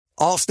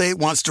Allstate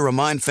wants to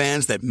remind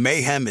fans that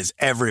mayhem is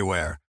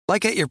everywhere,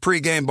 like at your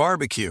pregame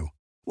barbecue.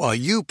 While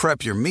you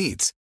prep your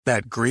meats,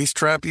 that grease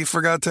trap you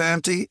forgot to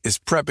empty is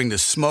prepping to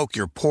smoke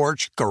your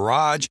porch,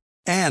 garage,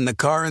 and the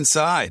car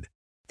inside.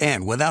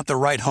 And without the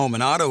right home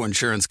and auto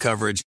insurance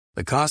coverage,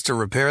 the cost to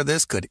repair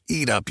this could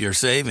eat up your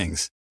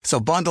savings. So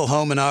bundle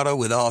home and auto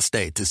with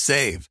Allstate to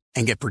save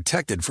and get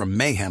protected from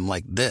mayhem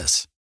like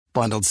this.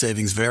 Bundled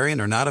savings vary and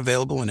are not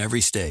available in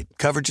every state.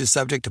 Coverage is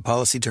subject to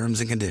policy terms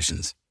and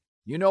conditions.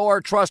 You know our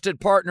trusted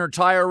partner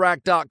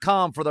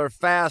TireRack.com for their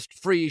fast,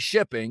 free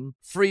shipping,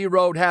 free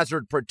road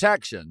hazard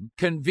protection,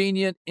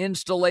 convenient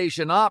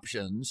installation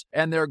options,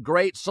 and their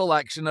great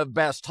selection of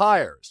best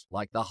tires,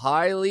 like the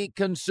highly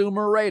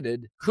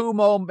consumer-rated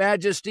Kumo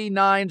Majesty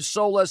 9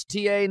 Solus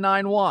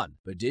TA91.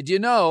 But did you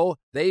know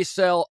they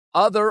sell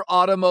other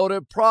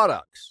automotive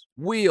products?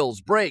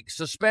 Wheels, brakes,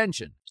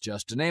 suspension,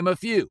 just to name a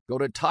few. Go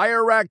to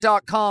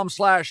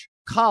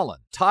TireRack.com/Colin.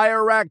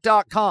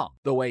 TireRack.com,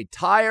 the way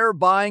tire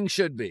buying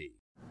should be.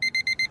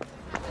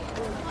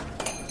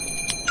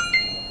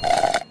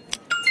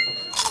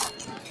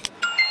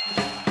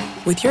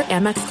 With your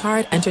Amex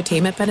card,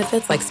 entertainment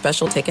benefits like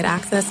special ticket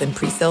access and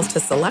pre-sales to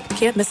select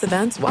can't-miss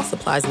events while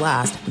supplies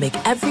last make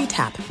every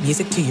tap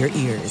music to your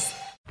ears.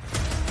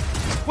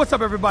 What's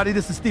up, everybody?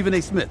 This is Stephen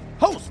A. Smith,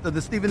 host of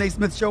the Stephen A.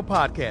 Smith Show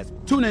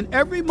podcast. Tune in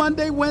every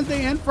Monday,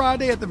 Wednesday, and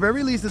Friday at the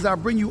very least as I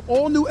bring you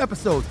all new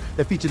episodes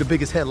that feature the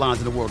biggest headlines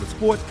in the world of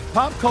sports,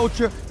 pop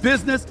culture,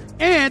 business,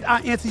 and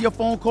I answer your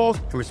phone calls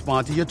and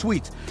respond to your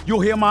tweets. You'll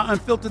hear my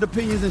unfiltered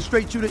opinions and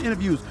straight-shooter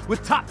interviews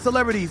with top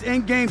celebrities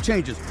and game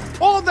changers.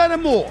 All that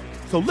and more.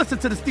 So listen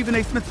to the Stephen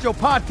A. Smith Show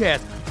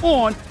podcast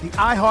on the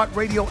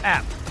iHeartRadio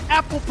app,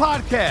 Apple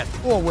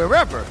Podcasts, or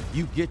wherever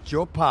you get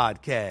your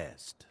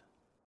podcast.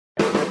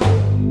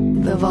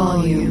 The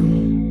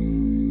volume.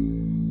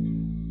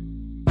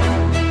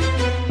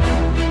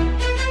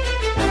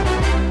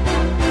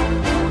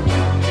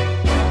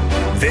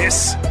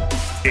 This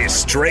is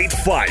Straight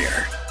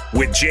Fire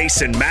with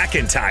Jason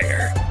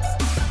McIntyre.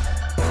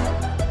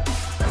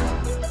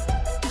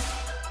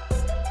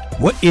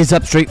 What is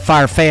up, Straight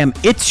Fire fam?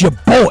 It's your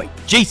boy,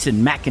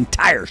 Jason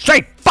McIntyre.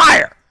 Straight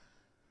Fire!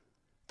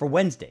 For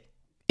Wednesday,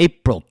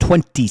 April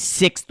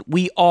 26th,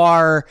 we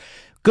are,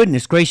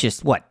 goodness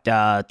gracious, what,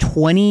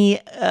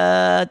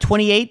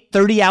 28,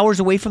 30 hours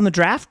away from the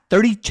draft?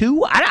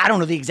 32? I don't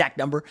know the exact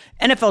number.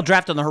 NFL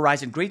draft on the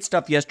horizon. Great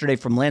stuff yesterday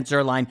from Lance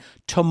Zierlein.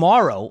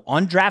 Tomorrow,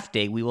 on draft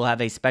day, we will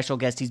have a special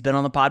guest. He's been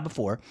on the pod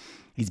before.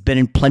 He's been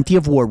in plenty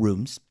of war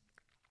rooms.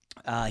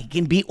 He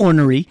can be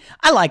ornery.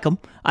 I like him.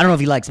 I don't know if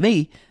he likes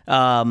me,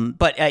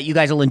 but you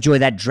guys will enjoy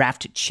that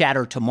draft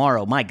chatter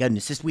tomorrow. My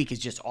goodness, this week is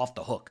just off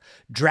the hook.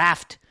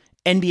 Draft,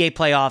 NBA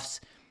playoffs,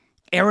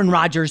 Aaron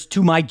Rodgers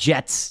to my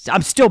Jets.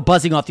 I'm still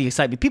buzzing off the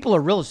excitement. People are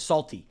real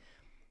salty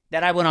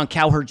that I went on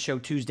Cowherd Show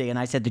Tuesday and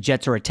I said the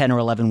Jets are a 10 or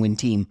 11 win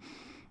team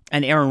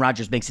and Aaron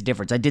Rodgers makes a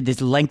difference. I did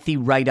this lengthy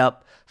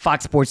write-up,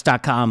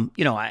 foxsports.com.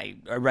 You know, I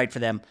write for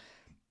them.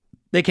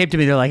 They came to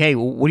me. They're like, hey,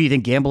 what do you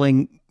think,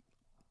 gambling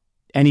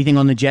anything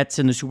on the Jets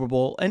in the Super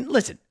Bowl? And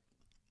listen,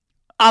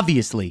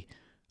 obviously,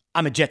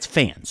 I'm a Jets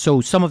fan,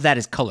 so some of that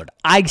is colored.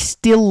 I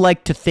still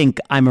like to think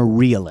I'm a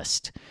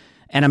realist,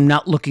 and I'm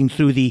not looking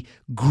through the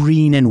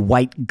green and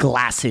white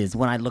glasses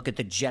when I look at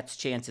the Jets'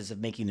 chances of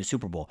making the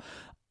Super Bowl.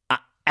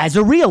 As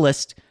a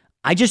realist,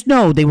 I just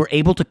know they were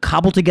able to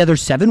cobble together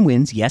 7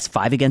 wins, yes,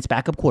 5 against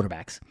backup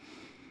quarterbacks,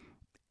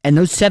 and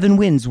those 7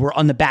 wins were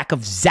on the back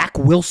of Zach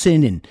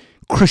Wilson and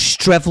Chris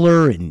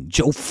Streveler and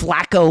Joe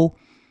Flacco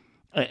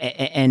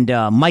and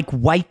Mike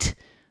White.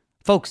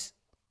 Folks,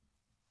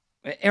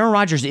 Aaron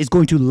Rodgers is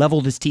going to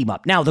level this team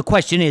up. Now, the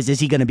question is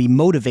he going to be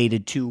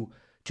motivated to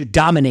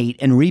dominate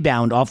and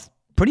rebound off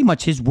pretty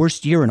much his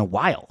worst year in a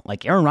while?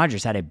 Like, Aaron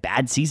Rodgers had a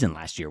bad season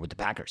last year with the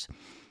Packers.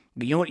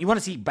 You know what? You want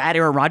to see bad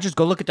Aaron Rodgers?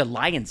 Go look at the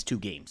Lions 2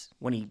 games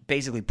when he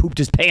basically pooped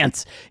his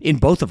pants in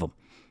both of them.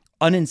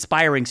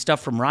 Uninspiring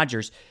stuff from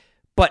Rodgers.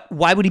 But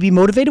why would he be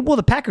motivated? Well,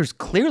 the Packers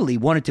clearly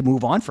wanted to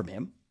move on from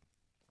him.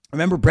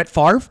 Remember Brett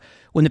Favre?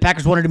 When the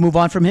Packers wanted to move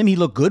on from him, he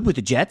looked good with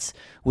the Jets,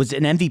 was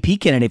an MVP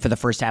candidate for the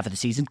first half of the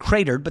season,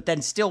 cratered, but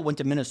then still went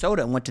to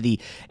Minnesota and went to the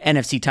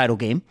NFC title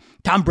game.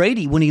 Tom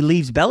Brady, when he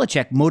leaves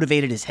Belichick,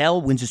 motivated as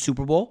hell, wins a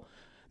Super Bowl.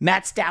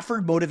 Matt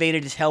Stafford,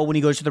 motivated as hell when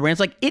he goes to the Rams.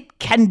 Like, it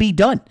can be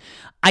done.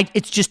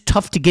 It's just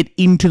tough to get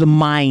into the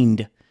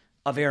mind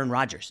of Aaron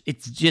Rodgers.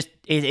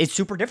 It's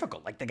super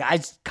difficult. Like, the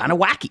guy's kind of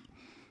wacky.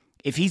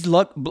 If he's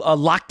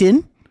locked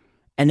in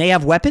and they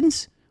have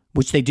weapons,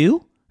 which they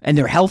do, and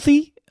they're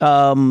healthy,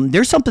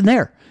 there's something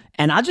there.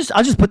 And I'll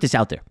just put this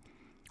out there.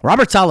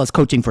 Robert Saleh's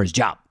coaching for his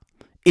job.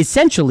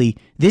 Essentially,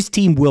 this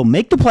team will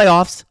make the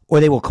playoffs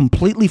or they will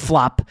completely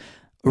flop.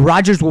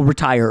 Rodgers will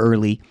retire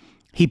early.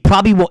 He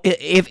probably will.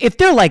 If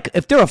they're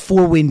a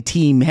 4-win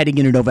team heading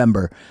into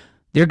November,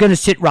 they're going to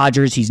sit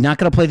Rodgers. He's not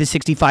going to play the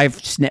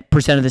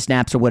 65% of the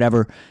snaps or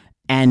whatever.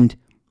 And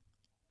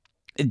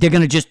they're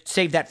going to just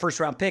save that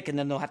first-round pick, and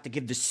then they'll have to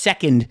give the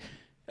second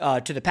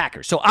to the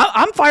Packers. So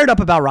I'm fired up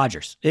about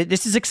Rodgers.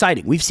 This is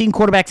exciting. We've seen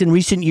quarterbacks in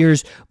recent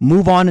years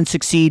move on and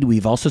succeed.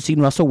 We've also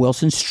seen Russell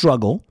Wilson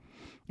struggle.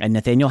 And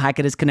Nathaniel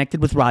Hackett is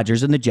connected with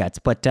Rodgers and the Jets.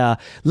 But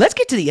let's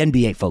get to the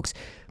NBA, folks.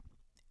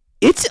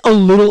 It's a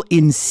little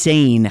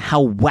insane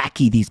how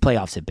wacky these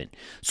playoffs have been.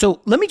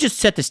 So let me just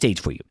set the stage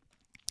for you.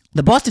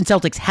 The Boston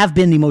Celtics have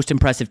been the most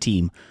impressive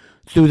team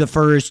through the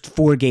first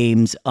 4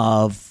 games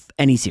of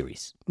any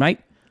series, right?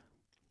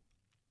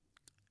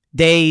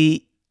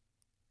 They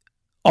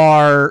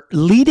are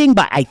leading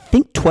by, I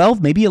think,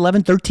 12, maybe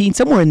 11, 13,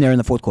 somewhere in there in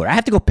the fourth quarter. I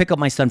have to go pick up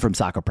my son from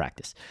soccer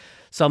practice.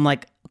 So I'm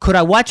like, could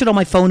I watch it on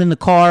my phone in the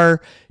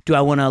car? Do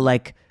I want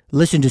to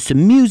listen to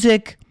some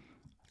music?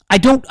 I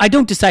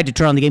don't decide to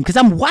turn on the game because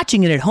I'm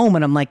watching it at home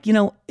and I'm like,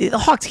 the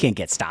Hawks can't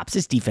get stops.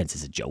 This defense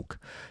is a joke.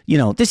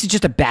 This is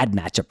just a bad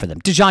matchup for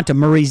them. DeJounte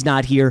Murray's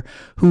not here,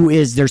 who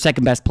is their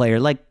second best player.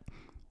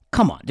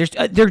 Come on. Their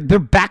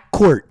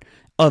backcourt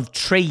of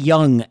Trae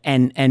Young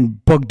and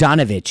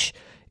Bogdanovic,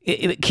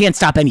 it can't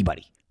stop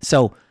anybody.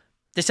 So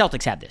the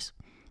Celtics have this.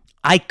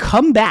 I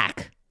come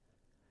back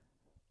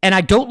and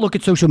I don't look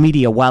at social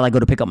media while I go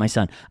to pick up my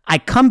son. I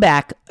come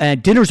back,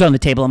 dinner's on the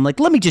table. I'm like,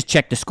 let me just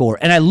check the score.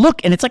 And I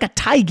look, and it's like a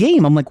tie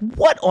game. I'm like,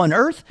 what on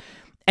earth?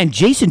 And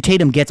Jason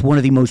Tatum gets one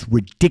of the most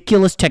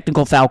ridiculous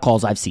technical foul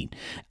calls I've seen.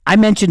 I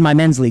mentioned my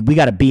men's league. We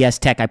got a BS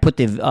tech. I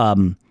put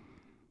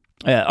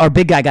our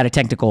big guy got a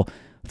technical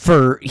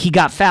he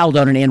got fouled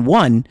on an and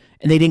one,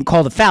 and they didn't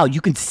call the foul. You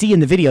can see in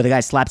the video the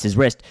guy slaps his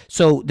wrist.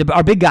 So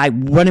our big guy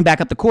running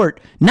back up the court,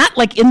 not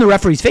in the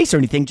referee's face or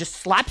anything, just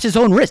slaps his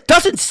own wrist.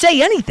 Doesn't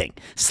say anything.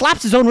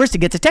 Slaps his own wrist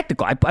and gets a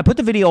technical. I put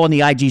the video on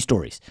the IG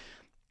stories.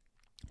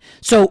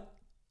 So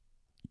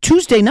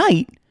Tuesday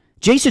night,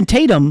 Jason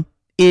Tatum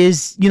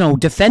is,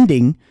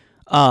 defending.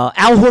 Al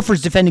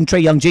Horford's defending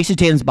Trae Young. Jason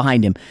Tatum's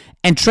behind him.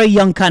 And Trae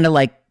Young kind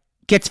of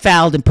gets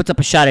fouled and puts up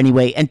a shot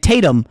anyway. And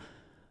Tatum,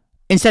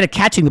 instead of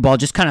catching the ball,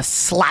 just kind of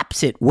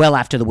slaps it well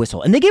after the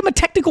whistle. And they gave him a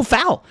technical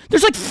foul.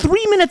 There's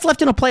 3 minutes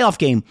left in a playoff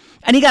game,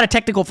 and he got a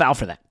technical foul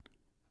for that.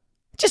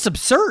 Just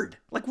absurd.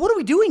 What are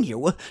we doing here?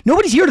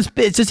 Nobody's here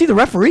to see the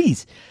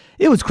referees.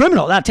 It was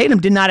criminal. Now, Tatum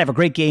did not have a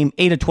great game.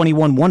 8 of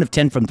 21, 1 of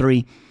 10 from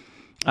 3.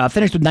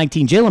 Finished with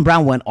 19. Jaylen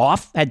Brown went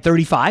off, had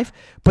 35.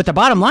 But the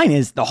bottom line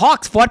is the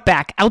Hawks fought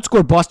back,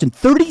 outscored Boston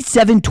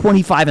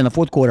 37-25 in the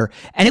fourth quarter,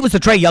 and it was the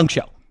Trae Young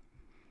show.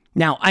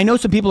 Now, I know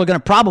some people are going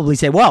to probably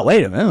say, well,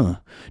 wait a minute.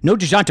 No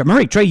DeJounte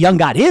Murray. Trae Young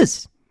got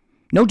his.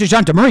 No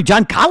DeJounte Murray.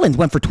 John Collins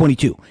went for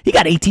 22. He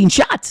got 18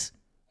 shots.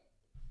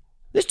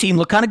 This team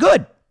looked kind of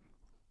good.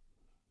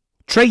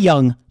 Trae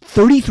Young,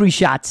 33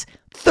 shots,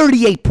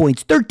 38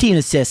 points, 13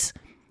 assists,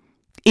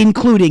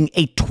 including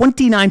a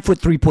 29-foot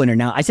three-pointer.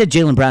 Now, I said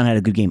Jaylen Brown had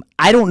a good game.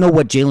 I don't know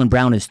what Jaylen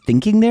Brown is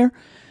thinking there.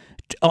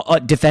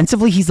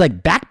 Defensively, he's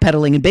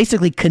backpedaling and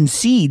basically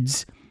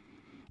concedes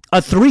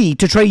a 3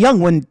 to Trae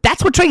Young when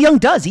that's what Trae Young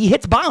does. He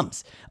hits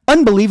bombs.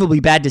 Unbelievably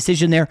bad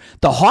decision there.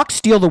 The Hawks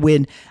steal the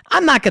win.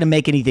 I'm not going to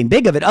make anything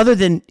big of it other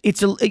than the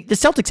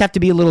Celtics have to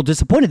be a little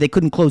disappointed they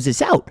couldn't close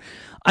this out.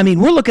 I mean,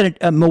 we're looking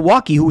at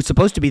Milwaukee, who was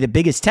supposed to be the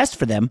biggest test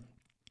for them,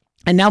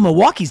 and now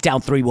Milwaukee's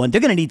down 3-1.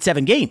 They're going to need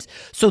 7 games.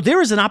 So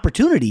there is an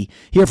opportunity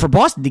here for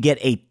Boston to get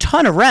a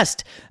ton of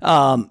rest.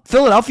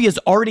 Philadelphia's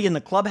already in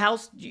the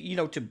clubhouse,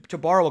 to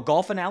borrow a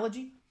golf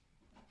analogy.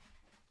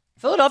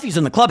 Philadelphia's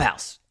in the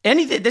clubhouse.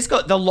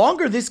 The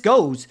longer this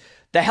goes,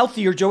 the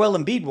healthier Joel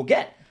Embiid will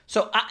get.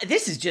 So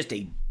this is just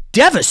a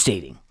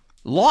devastating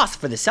loss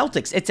for the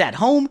Celtics. It's at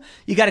home.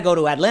 You got to go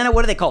to Atlanta.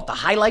 What do they call it? The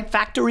highlight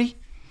factory.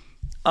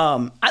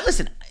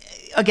 Listen,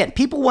 again,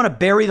 people want to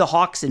bury the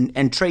Hawks and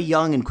Trae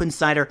Young and Quinn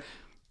Snyder.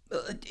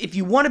 If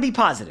you want to be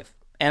positive,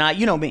 and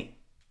you know me,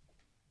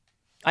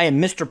 I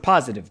am Mr.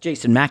 Positive,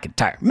 Jason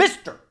McIntyre.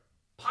 Mr.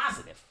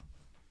 Positive.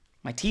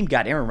 My team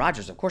got Aaron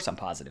Rodgers. Of course I'm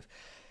positive.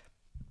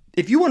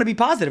 If you want to be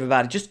positive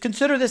about it, just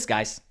consider this,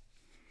 guys.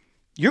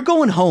 You're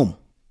going home.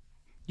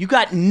 You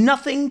got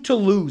nothing to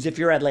lose if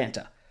you're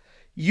Atlanta.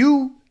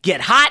 You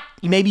get hot,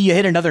 maybe you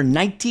hit another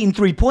 19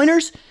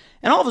 three-pointers,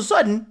 and all of a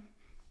sudden,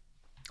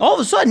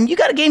 you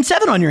got a Game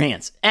 7 on your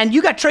hands. And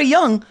you got Trae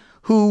Young,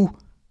 who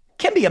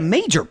can be a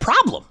major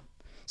problem.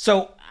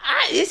 So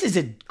this is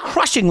a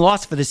crushing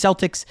loss for the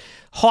Celtics.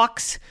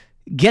 Hawks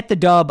get the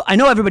dub. I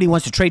know everybody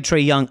wants to trade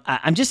Trae Young.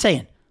 I'm just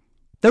saying,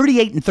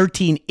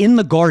 38-13 in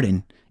the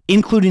Garden,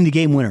 including the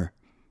game winner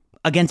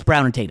against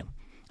Brown and Tatum.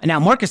 And now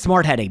Marcus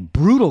Smart had a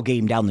brutal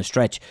game down the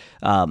stretch.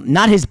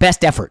 Not his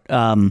best effort.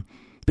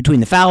 Between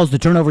the fouls, the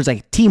turnovers,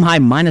 team high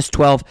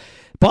 -12.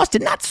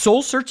 Boston, not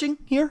soul-searching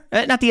here.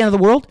 Not the end of the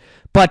world.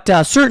 But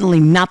certainly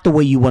not the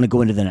way you want to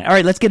go into the night. All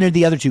right, let's get into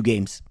the other 2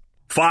 games.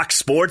 Fox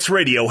Sports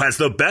Radio has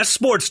the best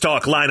sports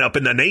talk lineup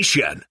in the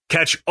nation.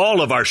 Catch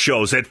all of our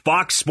shows at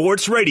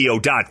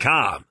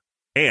foxsportsradio.com.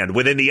 And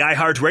within the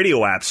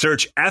iHeartRadio app,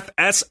 search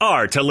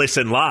FSR to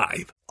listen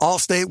live.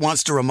 Allstate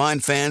wants to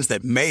remind fans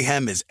that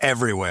mayhem is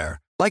everywhere,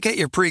 like at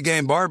your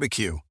pregame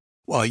barbecue.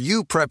 While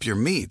you prep your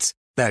meats,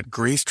 that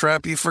grease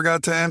trap you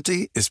forgot to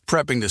empty is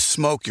prepping to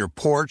smoke your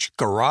porch,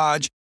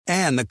 garage,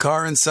 and the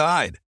car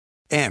inside.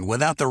 And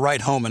without the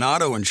right home and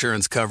auto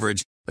insurance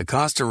coverage, the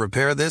cost to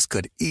repair this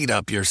could eat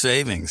up your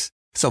savings.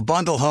 So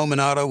bundle home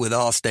and auto with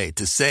Allstate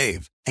to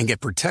save and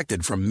get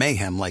protected from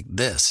mayhem like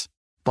this.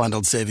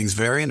 Bundled savings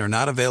vary and are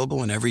not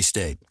available in every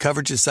state.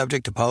 Coverage is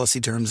subject to policy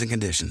terms and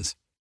conditions.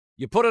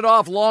 You put it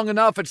off long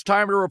enough, it's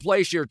time to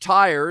replace your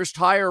tires.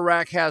 Tire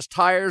Rack has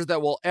tires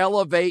that will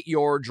elevate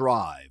your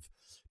drive.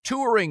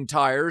 Touring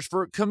tires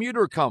for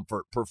commuter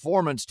comfort,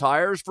 performance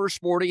tires for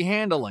sporty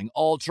handling,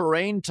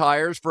 all-terrain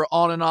tires for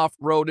on- and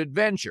off-road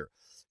adventure.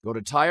 Go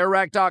to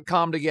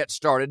TireRack.com to get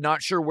started.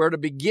 Not sure where to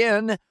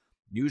begin?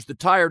 Use the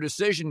Tire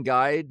Decision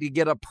Guide to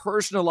get a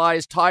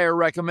personalized tire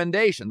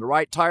recommendation, the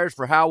right tires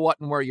for how, what,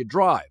 and where you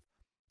drive.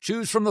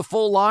 Choose from the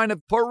full line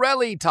of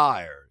Pirelli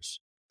tires.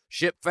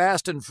 Ship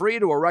fast and free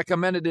to a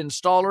recommended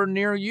installer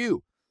near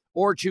you.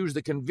 Or choose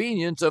the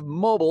convenience of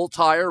mobile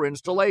tire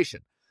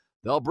installation.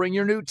 They'll bring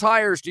your new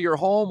tires to your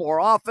home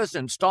or office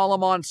and install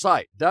them on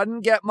site.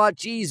 Doesn't get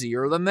much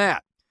easier than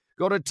that.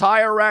 Go to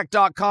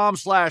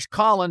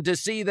TireRack.com/Colin to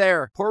see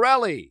their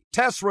Pirelli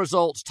test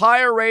results,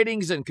 tire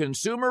ratings, and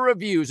consumer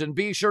reviews, and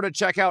be sure to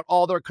check out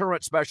all their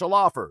current special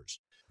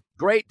offers.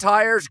 Great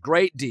tires,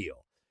 great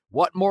deal.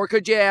 What more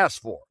could you ask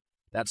for?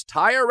 That's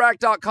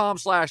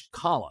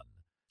TireRack.com/Colin.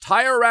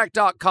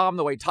 TireRack.com,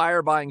 the way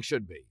tire buying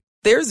should be.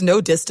 There's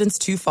no distance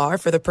too far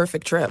for the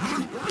perfect trip.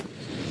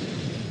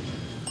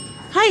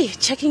 Hi,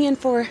 checking in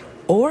for...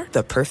 Or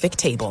the perfect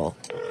table.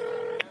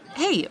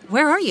 Hey,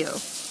 where are you?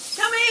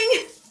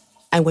 Coming!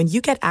 And when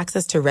you get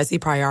access to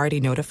Resi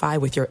Priority Notify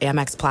with your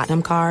Amex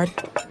Platinum card...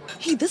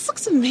 Hey, this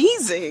looks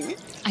amazing.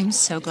 I'm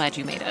so glad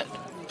you made it.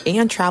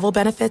 And travel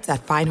benefits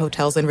at fine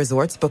hotels and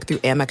resorts booked through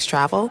Amex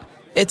Travel,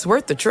 it's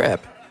worth the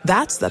trip.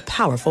 That's the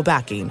powerful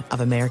backing of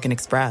American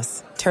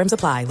Express. Terms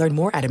apply. Learn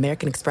more at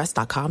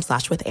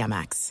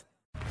americanexpress.com/withAmex.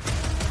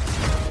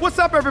 What's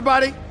up,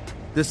 everybody?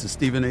 This is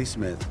Stephen A.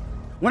 Smith.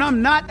 When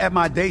I'm not at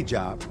my day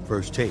job,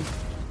 First Take,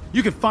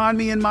 you can find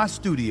me in my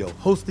studio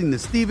hosting the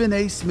Stephen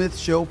A. Smith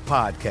Show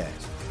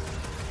podcast.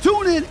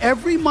 Tune in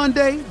every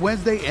Monday,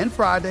 Wednesday, and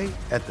Friday,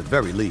 at the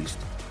very least,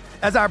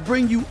 as I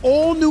bring you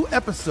all new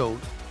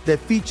episodes that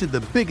feature the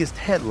biggest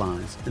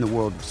headlines in the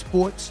world of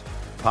sports,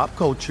 pop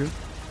culture,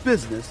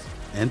 business,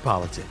 and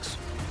politics.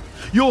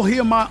 You'll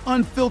hear my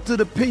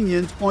unfiltered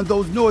opinions on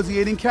those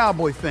nauseating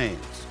Cowboy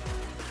fans,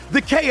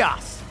 the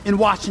chaos in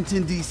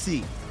Washington,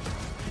 D.C.,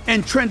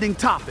 and trending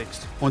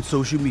topics on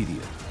social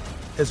media,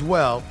 as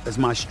well as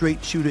my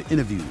straight shooter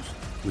interviews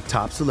with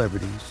top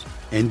celebrities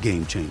and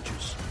game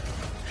changers.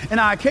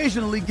 And I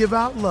occasionally give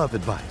out love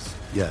advice.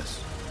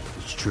 Yes,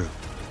 it's true.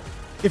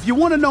 If you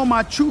want to know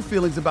my true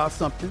feelings about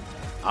something,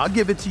 I'll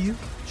give it to you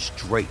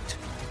straight.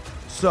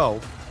 So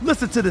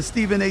listen to the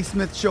Stephen A.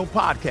 Smith Show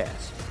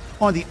podcast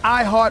on the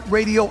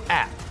iHeartRadio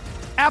app,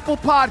 Apple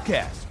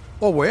Podcasts,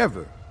 or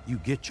wherever you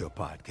get your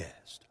podcast.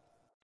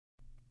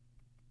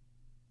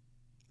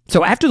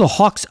 So after the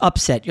Hawks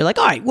upset, you're like,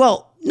 all right,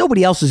 well,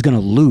 nobody else is going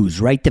to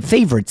lose, right? The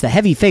favorites, the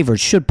heavy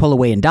favorites should pull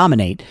away and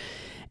dominate.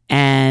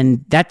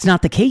 And that's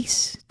not the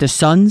case. The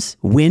Suns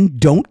win,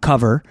 don't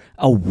cover,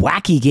 a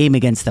wacky game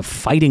against the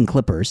fighting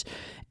Clippers.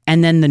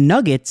 And then the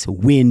Nuggets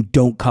win,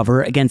 don't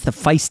cover against the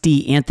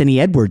feisty Anthony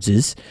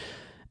Edwardses.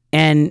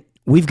 And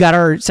we've got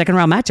our second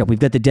round matchup. We've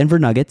got the Denver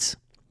Nuggets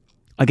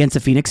against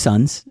the Phoenix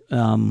Suns,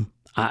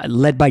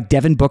 led by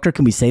Devin Booker.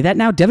 Can we say that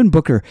now? Devin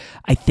Booker,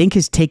 I think,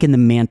 has taken the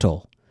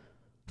mantle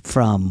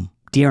from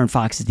De'Aaron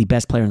Fox as the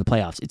best player in the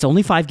playoffs. It's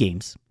only 5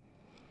 games,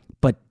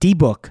 but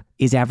D-Book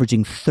is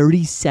averaging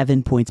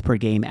 37 points per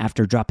game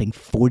after dropping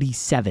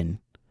 47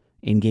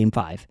 in Game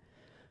 5.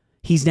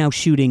 He's now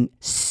shooting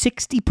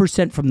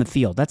 60% from the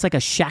field. That's like a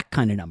Shaq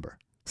kind of number.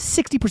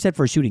 60%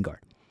 for a shooting guard.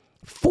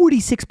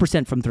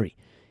 46% from 3.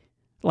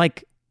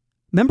 Like,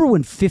 remember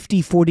when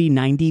 50, 40,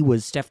 90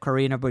 was Steph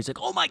Curry and everybody's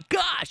like, oh my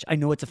gosh. I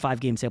know it's a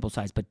 5-game sample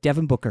size, but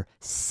Devin Booker,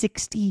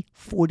 60,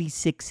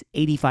 46,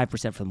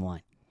 85% from the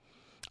line.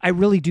 I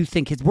really do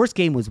think his worst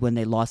game was when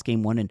they lost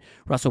Game 1 and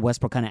Russell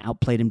Westbrook kind of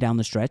outplayed him down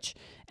the stretch.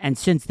 And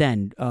since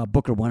then,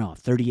 Booker went off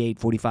 38,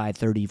 45,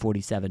 30,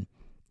 47.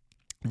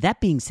 That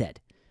being said,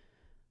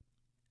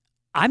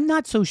 I'm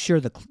not so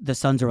sure the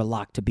Suns are a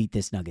lock to beat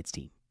this Nuggets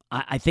team.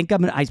 I think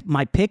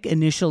my pick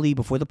initially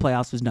before the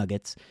playoffs was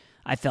Nuggets.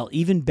 I felt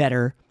even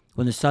better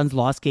when the Suns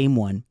lost Game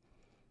 1.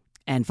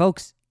 And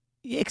folks,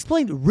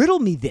 riddle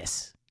me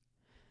this.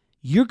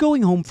 You're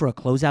going home for a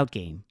closeout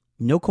game.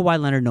 No Kawhi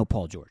Leonard, no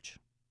Paul George.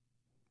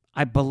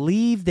 I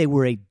believe they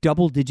were a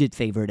double-digit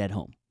favorite at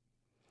home.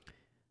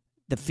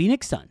 The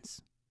Phoenix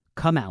Suns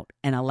come out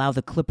and allow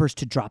the Clippers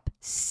to drop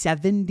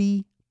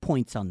 70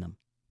 points on them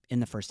in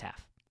the first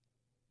half.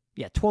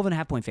 Yeah,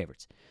 12.5-point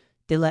favorites.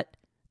 They let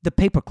the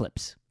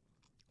Paperclips,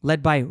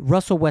 led by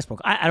Russell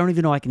Westbrook. I don't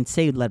even know I can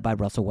say led by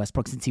Russell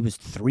Westbrook since he was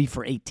 3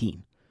 for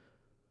 18.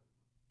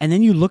 And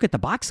then you look at the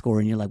box score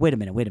and you're like, wait a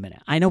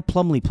minute. I know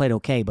Plumlee played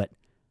okay, but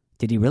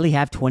did he really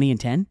have 20 and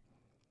 10?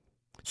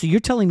 So you're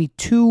telling me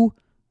 2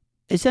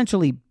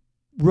 essentially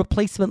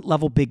replacement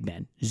level big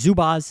men.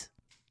 Zubaz,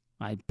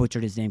 I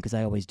butchered his name because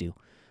I always do.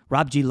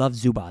 Rob G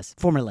loves Zubaz,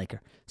 former Laker.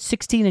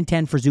 16 and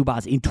 10 for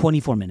Zubaz in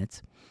 24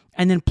 minutes.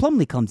 And then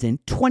Plumlee comes in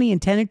 20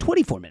 and 10 in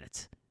 24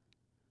 minutes.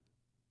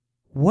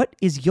 What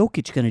is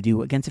Jokic going to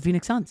do against the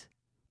Phoenix Suns?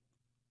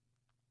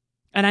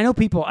 And I know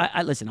people,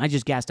 listen, I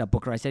just gassed up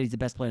Booker. I said he's the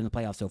best player in the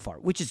playoffs so far,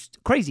 which is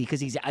crazy because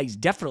he's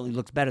definitely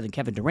looks better than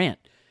Kevin Durant.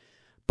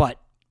 But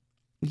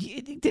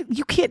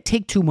you can't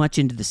take too much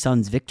into the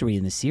Suns' victory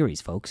in this series,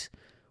 folks.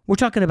 We're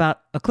talking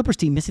about a Clippers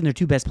team missing their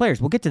two best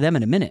players. We'll get to them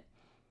in a minute.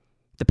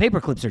 The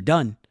paperclips are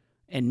done,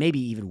 and maybe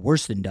even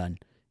worse than done,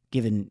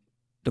 given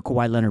the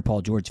Kawhi Leonard,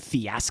 Paul George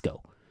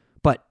fiasco.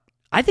 But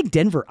I think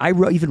Denver,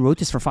 even wrote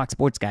this for Fox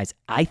Sports, guys.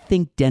 I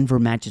think Denver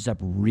matches up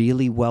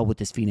really well with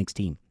this Phoenix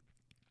team.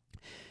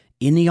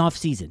 In the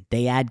offseason,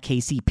 they add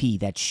KCP,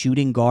 that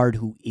shooting guard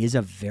who is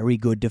a very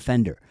good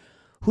defender.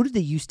 Who did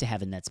they used to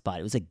have in that spot?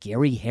 It was like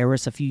Gary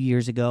Harris a few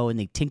years ago, and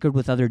they tinkered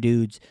with other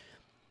dudes.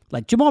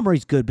 Like, Jamal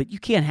Murray's good, but you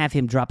can't have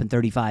him dropping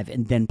 35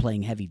 and then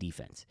playing heavy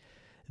defense.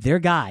 Their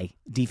guy,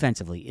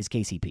 defensively, is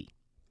KCP.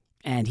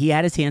 And he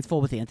had his hands full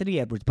with Anthony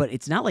Edwards, but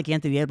it's not like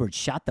Anthony Edwards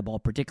shot the ball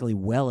particularly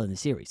well in the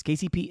series.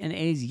 KCP, and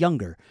he's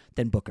younger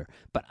than Booker.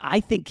 But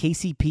I think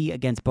KCP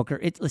against Booker,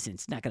 it's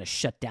not going to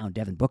shut down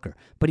Devin Booker,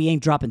 but he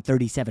ain't dropping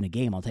 37 a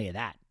game, I'll tell you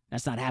that.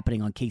 That's not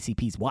happening on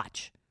KCP's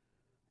watch.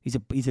 He's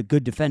a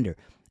good defender.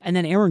 And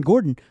then Aaron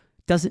Gordon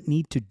doesn't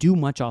need to do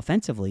much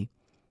offensively.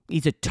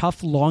 He's a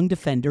tough, long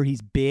defender.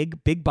 He's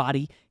big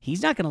body.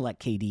 He's not going to let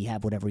KD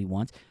have whatever he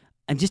wants.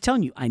 I'm just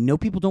telling you, I know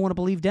people don't want to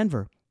believe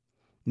Denver.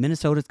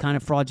 Minnesota's kind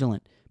of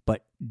fraudulent,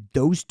 but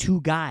those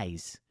two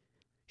guys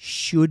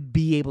should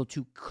be able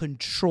to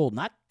control,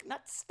 not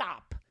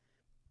stop,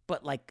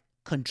 but like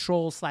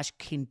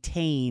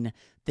control/contain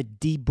the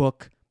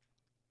D-Book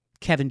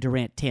Kevin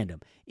Durant tandem.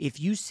 If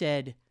you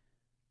said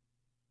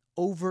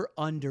over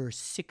under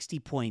 60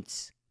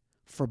 points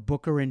for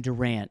Booker and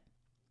Durant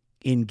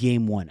in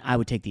game one, I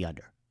would take the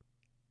under.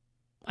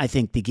 I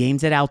think the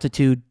game's at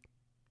altitude.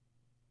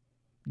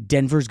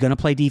 Denver's going to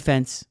play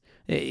defense.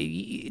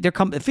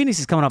 Phoenix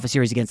is coming off a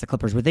series against the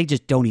Clippers where they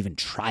just don't even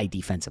try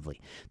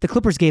defensively. The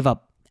Clippers gave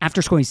up,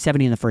 after scoring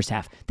 70 in the first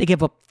half, they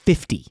gave up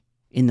 50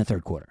 in the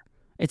third quarter.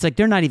 It's like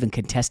they're not even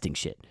contesting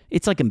shit.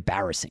 It's like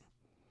embarrassing.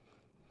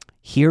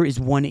 Here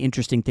is one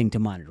interesting thing to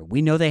monitor.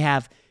 We know they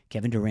have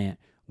Kevin Durant.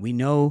 We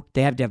know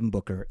they have Devin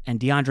Booker and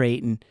DeAndre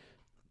Ayton.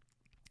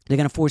 They're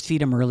going to force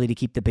feed him early to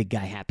keep the big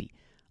guy happy.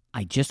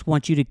 I just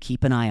want you to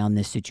keep an eye on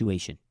this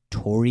situation.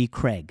 Torrey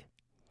Craig,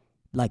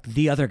 like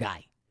the other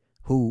guy,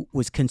 who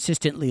was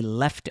consistently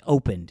left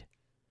opened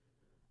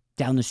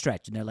down the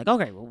stretch. And they're like,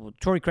 okay, well,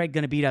 Torrey Craig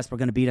going to beat us. We're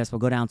going to beat us. We'll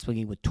go down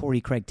swinging with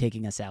Torrey Craig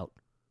taking us out.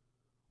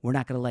 We're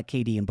not going to let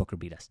KD and Booker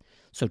beat us.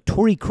 So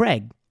Torrey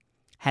Craig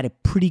had a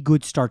pretty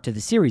good start to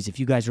the series, if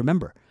you guys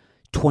remember.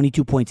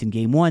 22 points in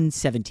game one,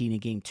 17 in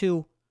game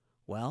two.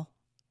 Well,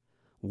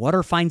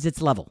 water finds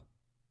its level.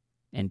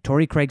 And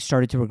Torrey Craig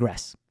started to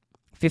regress.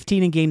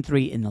 15 in game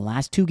three. In the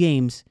last two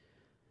games,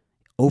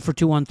 0 for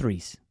 2 on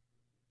threes.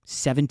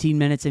 17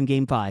 minutes in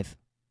game 5,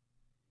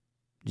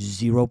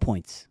 0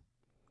 points.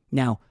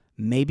 Now,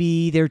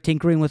 maybe they're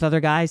tinkering with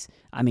other guys.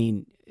 I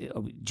mean,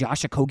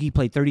 Josh Okogie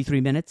played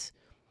 33 minutes.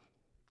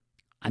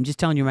 I'm just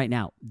telling you right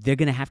now, they're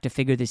going to have to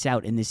figure this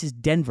out. And this is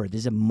Denver.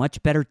 This is a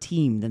much better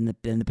team than the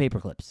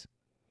Paperclips.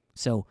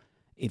 So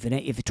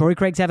if Torrey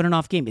Craig's having an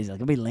off game, is it going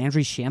to be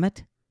Landry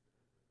Shamet?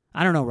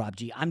 I don't know, Rob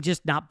G. I'm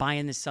just not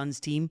buying the Suns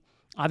team.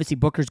 Obviously,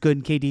 Booker's good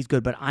and KD's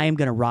good, but I am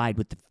going to ride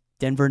with the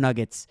Denver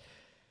Nuggets.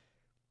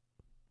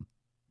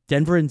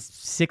 Denver in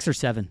 6 or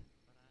 7,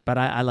 but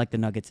I like the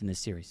Nuggets in this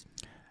series.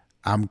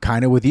 I'm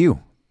kind of with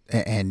you,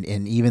 and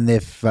even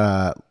if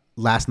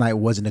last night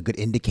wasn't a good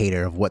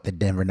indicator of what the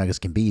Denver Nuggets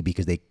can be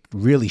because they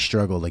really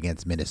struggled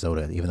against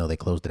Minnesota, even though they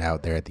closed it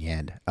out there at the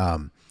end.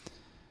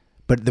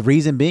 But the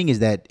reason being is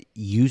that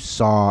you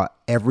saw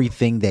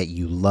everything that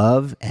you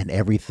love and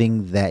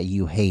everything that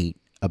you hate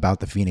about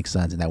the Phoenix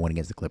Suns in that win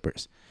against the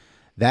Clippers.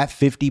 That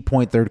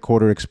 50-point third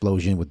quarter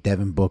explosion with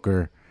Devin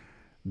Booker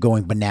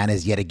going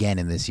bananas yet again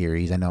in this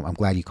series. I know I'm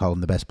glad you called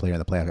him the best player in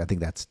the playoffs. I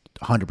think that's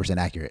 100%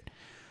 accurate.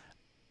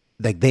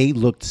 Like, they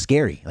looked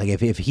scary. Like,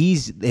 if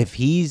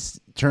he's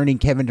turning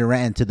Kevin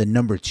Durant into the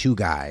number 2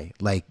 guy,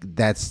 like,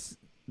 that's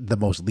the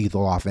most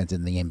lethal offense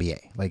in the NBA.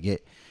 Like,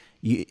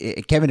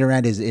 Kevin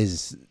Durant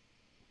is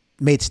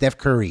made Steph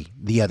Curry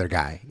the other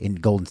guy in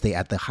Golden State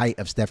at the height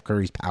of Steph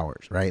Curry's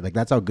powers, right? Like,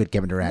 that's how good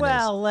Kevin Durant is.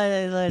 Well,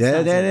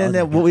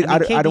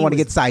 I don't want to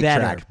get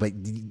sidetracked, but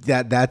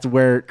that's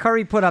where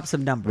Curry put up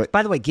some numbers.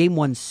 By the way, game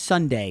 1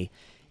 Sunday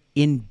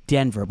in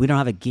Denver. We don't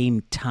have a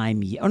game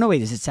time yet. Oh no,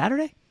 wait, is it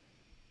Saturday?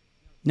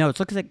 No, it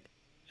looks like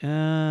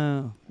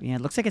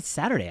it looks like it's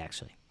Saturday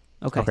actually.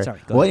 Okay.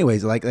 Sorry. Well,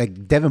 anyways,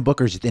 like Devin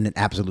Booker's just in an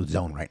absolute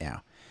zone right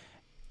now.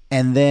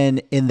 And then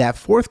in that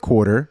fourth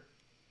quarter,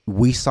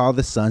 we saw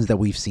the Suns that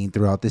we've seen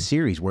throughout this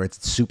series where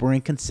it's super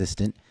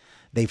inconsistent.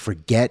 They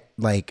forget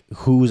like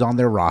who's on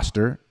their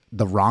roster.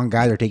 The wrong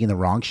guys are taking the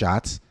wrong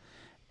shots.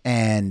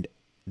 And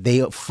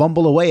they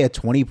fumble away a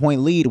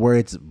 20-point lead where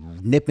it's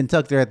nip and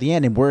tuck there at the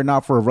end. And were it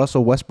not for a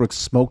Russell Westbrook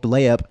smoked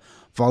layup,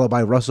 followed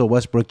by Russell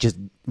Westbrook just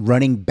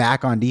running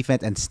back on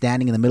defense and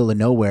standing in the middle of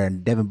nowhere,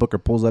 and Devin Booker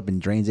pulls up and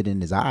drains it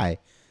in his eye.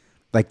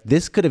 Like,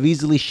 this could have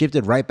easily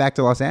shifted right back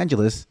to Los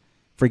Angeles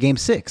for game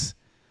 6.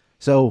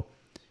 So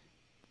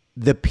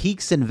the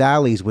peaks and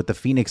valleys with the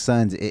Phoenix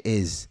Suns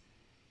is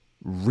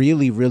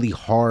really, really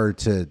hard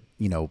to,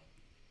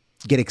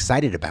 get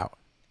excited about.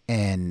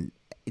 And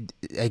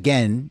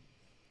again,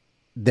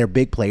 their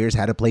big players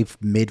had to play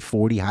mid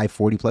 40, high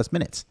 40 plus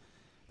minutes.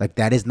 Like,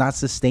 that is not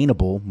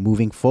sustainable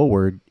moving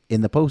forward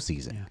in the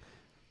postseason.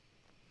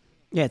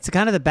 Yeah, it's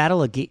kind of the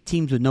battle of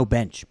teams with no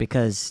bench,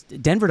 because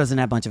Denver doesn't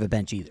have much of a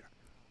bench either.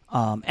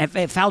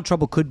 Foul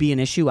trouble could be an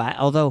issue,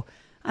 although,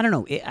 I don't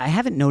know. I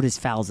haven't noticed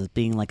fouls as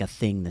being like a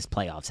thing this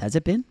playoffs. Has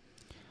it been?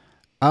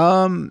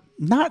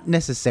 Not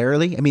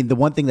necessarily. I mean, the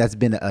one thing that's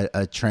been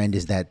a trend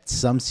is that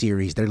some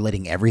series they're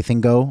letting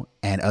everything go,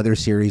 and other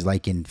series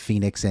like in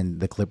Phoenix and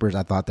the Clippers,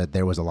 I thought that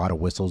there was a lot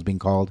of whistles being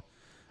called.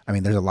 I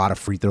mean, there's a lot of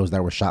free throws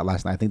that were shot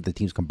last night. I think the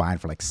teams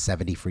combined for like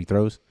 70 free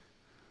throws.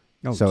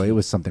 It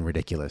was something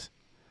ridiculous.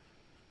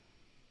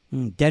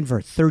 Denver,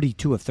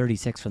 32 of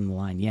 36 from the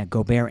line. Yeah,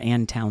 Gobert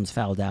and Towns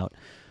fouled out.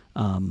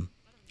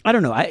 I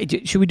don't know.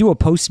 Should we do a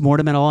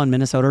post-mortem at all on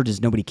Minnesota, or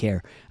does nobody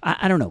care?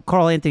 I don't know.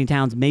 Karl Anthony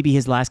Towns, maybe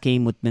his last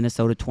game with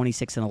Minnesota,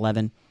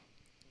 26-11.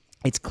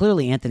 It's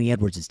clearly Anthony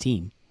Edwards'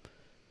 team.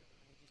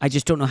 I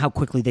just don't know how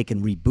quickly they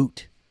can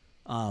reboot.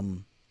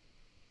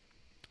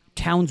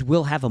 Towns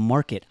will have a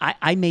market.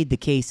 I made the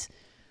case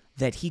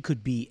that he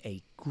could be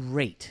a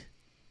great,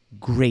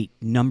 great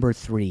number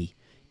 3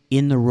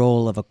 in the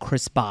role of a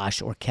Chris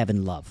Bosh or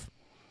Kevin Love.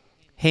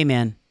 Hey,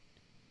 man,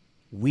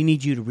 we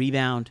need you to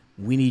rebound.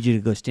 We need you to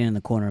go stand in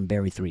the corner and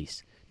bury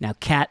threes. Now,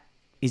 Cat,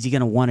 is he going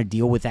to want to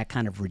deal with that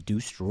kind of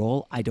reduced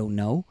role? I don't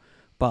know.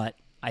 But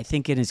I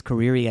think in his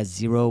career he has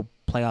 0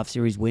 playoff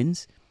series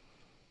wins,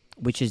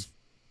 which is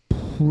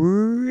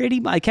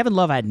pretty much... Kevin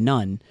Love had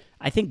none.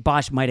 I think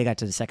Bosh might have got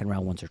to the second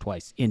round once or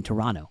twice in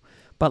Toronto.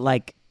 But,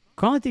 like,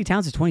 Karl Anthony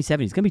Towns is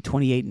 27. He's going to be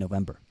 28 in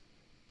November.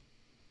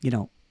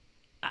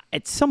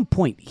 At some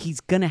point, he's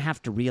going to have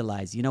to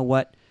realize, you know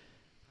what?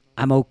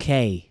 I'm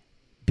okay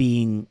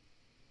being,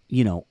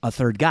 a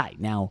third guy.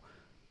 Now,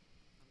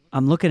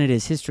 I'm looking at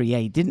his history. Yeah,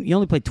 he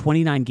only played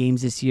 29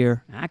 games this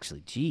year.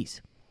 Actually,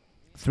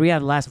 3 out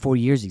of the last 4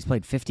 years, he's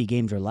played 50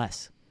 games or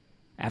less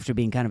after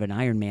being kind of an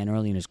Iron Man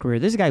early in his career.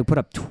 This is a guy who put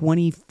up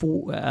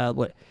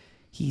 24,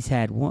 he's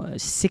had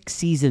 6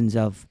 seasons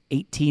of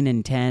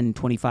 18-10,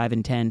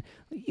 25-10.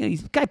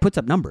 This guy puts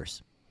up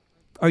numbers.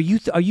 Are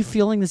you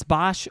feeling this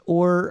Bosh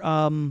or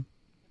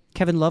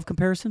Kevin Love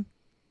comparison?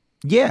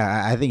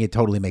 Yeah, I think it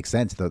totally makes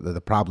sense.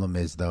 The problem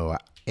is, though,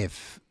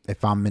 if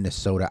I'm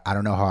Minnesota, I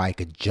don't know how I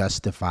could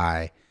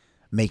justify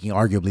making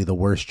arguably the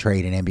worst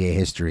trade in NBA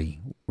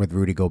history with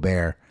Rudy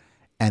Gobert,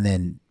 and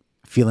then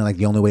feeling like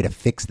the only way to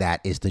fix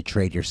that is to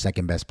trade your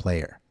second best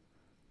player,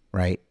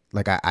 right?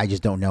 Like, I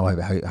just don't know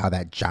how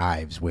that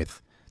jives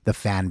with the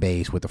fan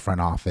base, with the front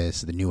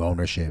office, the new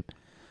ownership.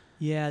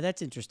 Yeah,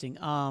 that's interesting.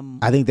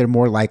 I think they're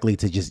more likely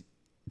to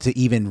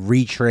even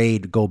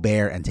retrade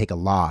Gobert and take a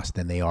loss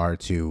than they are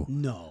to...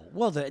 No.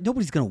 Well,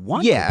 nobody's going to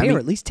want Gobert. I mean,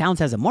 at least Towns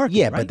has a market,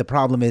 yeah, right? But the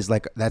problem is,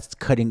 like, that's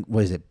cutting...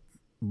 What is it?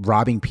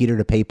 Robbing Peter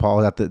to pay Paul?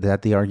 Is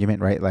that the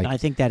argument, right? Like, I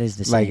think that is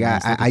the same.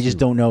 Like, I just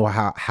don't know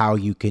how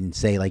you can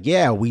say, like,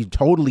 yeah, we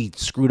totally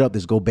screwed up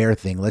this Gobert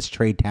thing. Let's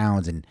trade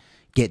Towns and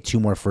get 2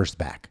 more firsts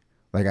back.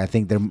 Like, I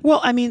think they're...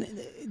 Well, I mean,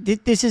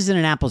 this isn't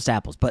an apples to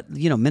apples, but,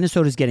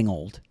 Minnesota's getting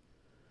old.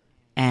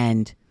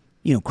 And,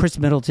 Chris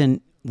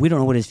Middleton, we don't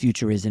know what his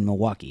future is in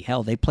Milwaukee.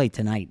 Hell, they play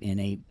tonight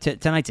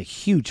tonight's a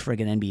huge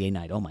friggin' NBA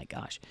night. Oh my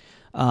gosh.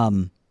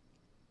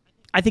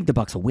 I think the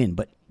Bucks will win.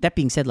 But that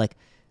being said, like,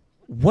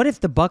 what if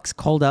the Bucks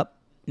called up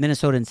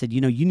Minnesota and said,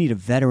 you need a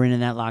veteran in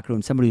that locker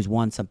room, somebody who's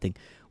won something.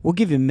 We'll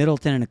give you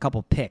Middleton and a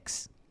couple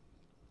picks.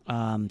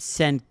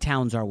 Send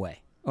Towns our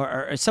way.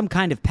 Or some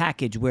kind of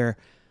package where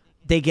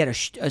they get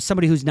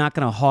somebody who's not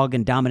going to hog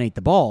and dominate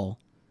the ball,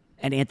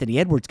 and Anthony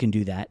Edwards can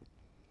do that.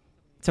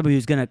 Somebody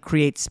who's going to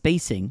create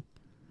spacing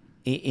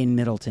in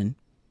Middleton.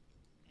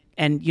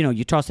 And,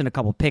 you toss in a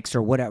couple picks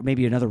or whatever,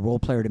 maybe another role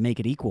player to make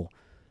it equal.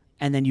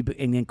 And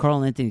then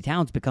Karl Anthony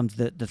Towns becomes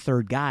the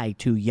third guy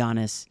to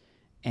Giannis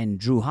and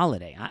Drew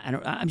Holiday.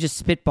 I'm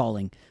just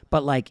spitballing.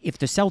 But, like, if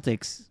the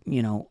Celtics,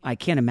 I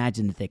can't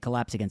imagine that they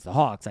collapse against the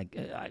Hawks.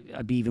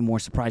 I'd be even more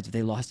surprised if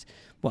they lost.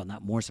 Well,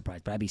 not more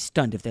surprised, but I'd be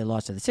stunned if they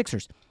lost to the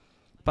Sixers.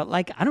 But,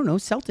 like, I don't know,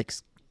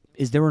 Celtics.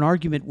 Is there an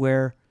argument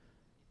where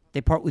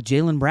they part with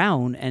Jaylen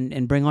Brown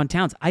and bring on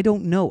Towns? I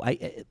don't know.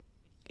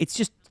 It's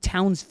just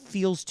Towns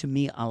feels to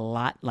me a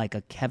lot like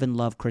a Kevin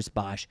Love, Chris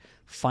Bosh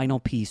final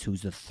piece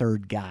who's the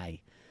third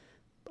guy.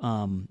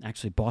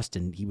 Actually,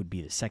 Boston, he would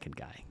be the second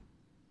guy.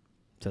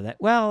 So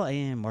that,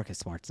 Marcus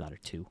Smart's not a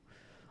 2.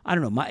 I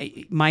don't know.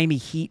 Miami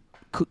Heat,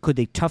 could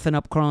they toughen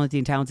up Karl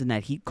Anthony Towns in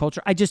that Heat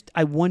culture?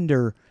 I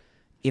wonder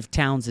if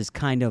Towns is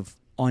kind of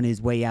on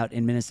his way out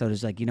and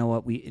Minnesota's like, you know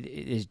what,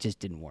 it just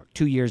didn't work.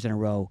 2 years in a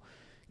row.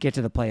 Get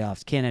to the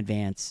playoffs, can't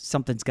advance.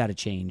 Something's got to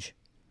change.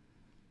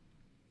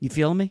 You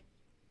feeling me?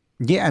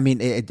 Yeah, I mean,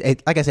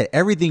 like I said,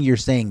 everything you're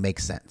saying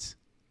makes sense,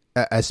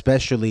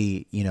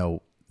 especially,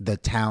 the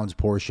Towns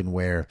portion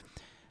where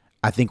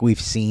I think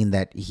we've seen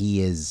that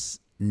he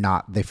is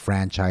not the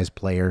franchise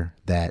player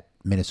that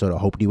Minnesota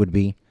hoped he would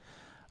be.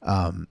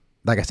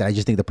 Like I said, I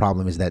just think the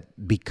problem is that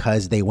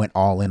because they went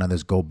all in on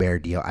this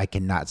Gobert deal, I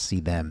cannot see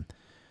them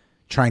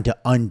trying to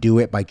undo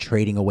it by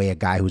trading away a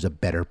guy who's a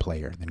better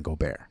player than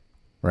Gobert,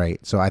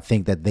 right? So I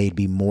think that they'd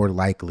be more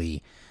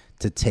likely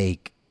to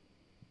take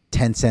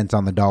 10 cents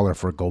on the dollar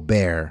for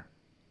Gobert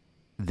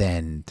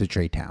than to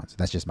trade Towns.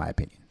 That's just my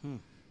opinion.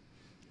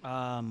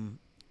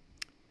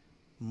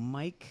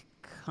 Mike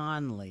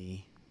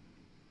Conley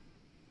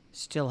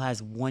still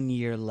has 1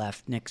 year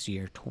left next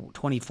year,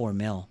 $24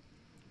 million.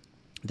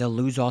 They'll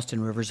lose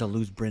Austin Rivers. They'll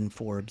lose Bryn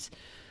Forbes.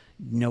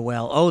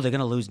 Noel. Oh, they're going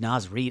to lose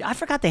Naz Reid. I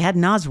forgot they had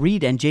Naz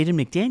Reid and Jaden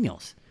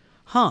McDaniels.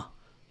 Huh.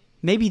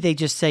 Maybe they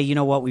just say, you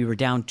know what, we were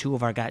down 2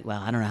 of our guys.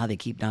 Well, I don't know how they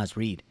keep Naz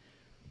Reid.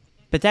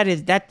 But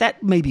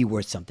that may be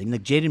worth something.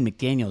 Like Jaden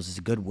McDaniels is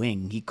a good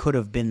wing. He could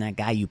have been that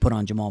guy you put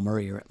on Jamal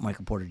Murray or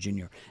Michael Porter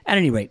Jr. At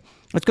any rate,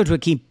 let's go to a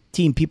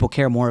team people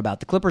care more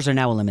about. The Clippers are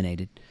now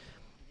eliminated.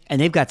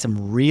 And they've got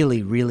some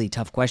really, really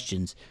tough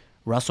questions.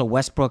 Russell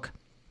Westbrook,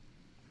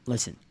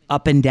 listen,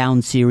 up and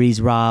down series,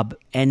 Rob,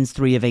 ends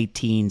 3 of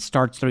 18,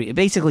 starts 3,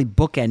 basically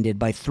bookended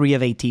by 3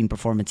 of 18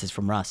 performances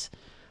from Russ.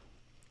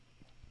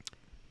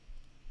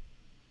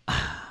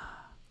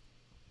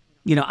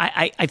 You know,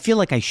 I feel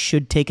like I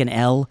should take an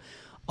L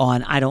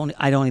on, I don't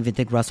even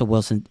think Russell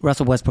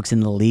Westbrook's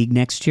in the league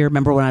next year.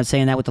 Remember when I was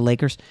saying that with the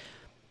Lakers?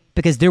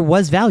 Because there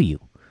was value.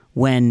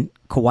 When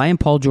Kawhi and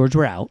Paul George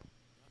were out,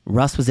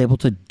 Russ was able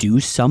to do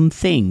some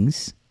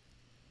things,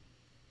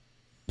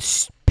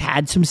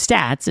 pad some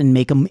stats, and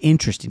make them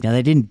interesting. Now,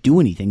 they didn't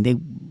do anything.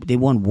 They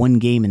won 1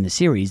 game in the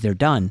series. They're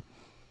done.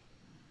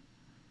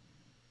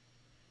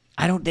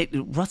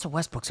 Russell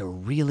Westbrook's a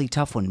really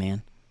tough one,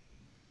 man.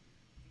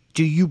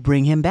 Do you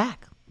bring him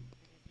back?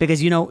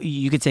 Because, you know,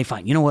 you could say,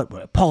 fine, you know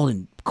what? Paul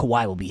and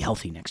Kawhi will be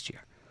healthy next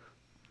year.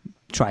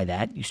 Try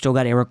that. You still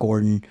got Eric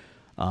Gordon.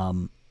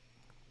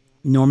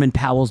 Norman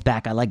Powell's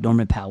back. I like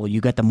Norman Powell.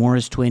 You got the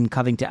Morris twin,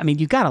 Covington. I mean,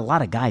 you got a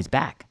lot of guys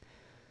back.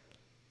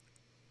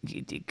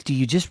 Do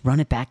you just run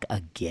it back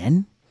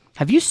again?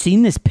 Have you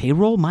seen this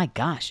payroll? My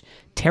gosh.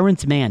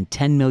 Terrence Mann,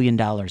 $10 million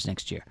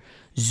next year.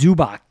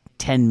 Zubac,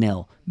 $10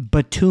 million.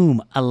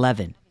 Batum,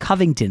 11.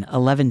 Covington,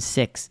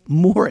 11.6.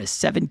 Morris,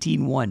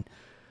 17.1.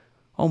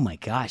 Oh my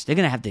gosh. They're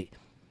going to have to...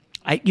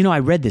 I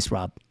read this,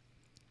 Rob.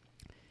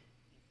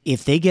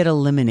 If they get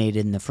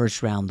eliminated in the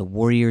first round, the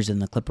Warriors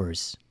and the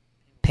Clippers,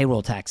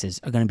 payroll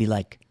taxes are going to be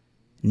like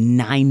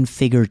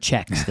 9-figure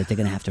checks that they're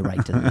going to have to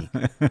write to the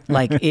league.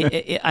 Like,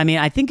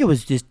 I think it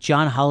was just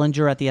John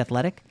Hollinger at The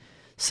Athletic,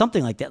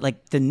 something like that.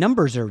 Like, the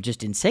numbers are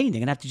just insane. They're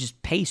going to have to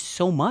just pay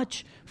so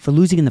much for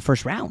losing in the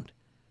first round.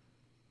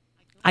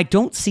 I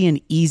don't see an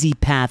easy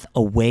path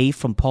away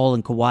from Paul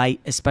and Kawhi,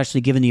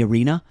 especially given the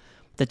arena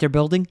that they're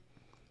building.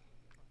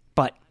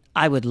 But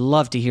I would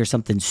love to hear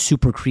something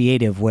super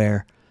creative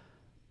where,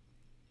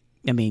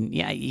 I mean,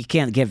 yeah, you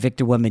can't get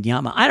Victor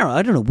Wembanyama. I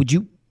don't know. Would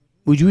you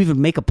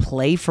even make a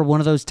play for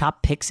one of those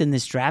top picks in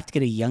this draft,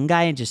 get a young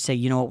guy and just say,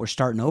 you know what, we're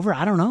starting over?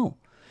 I don't know.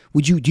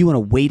 Do you want to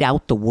wait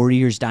out the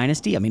Warriors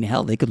dynasty? I mean,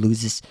 hell, they could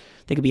lose this.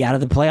 They could be out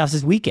of the playoffs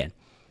this weekend.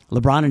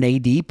 LeBron and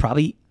AD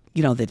probably,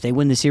 you know, if they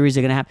win the series,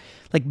 they're going to have,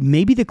 like,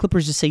 maybe the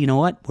Clippers just say, you know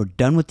what, we're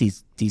done with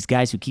these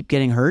guys who keep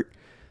getting hurt.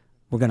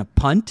 We're going to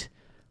punt.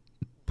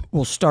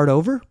 We'll start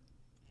over.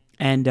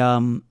 And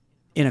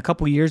in a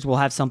couple years, we'll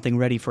have something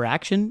ready for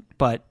action.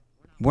 But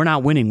we're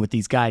not winning with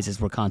these guys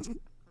as we're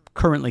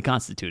currently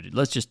constituted.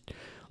 Let's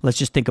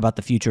just think about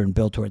the future and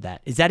build toward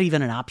that. Is that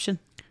even an option?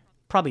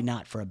 Probably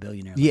not for a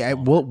billionaire. Yeah,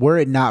 well, were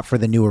it not for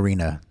the new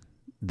arena,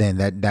 then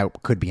that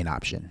could be an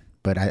option.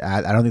 But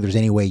I don't think there's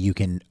any way you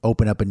can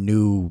open up a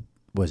new,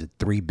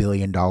 $3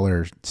 billion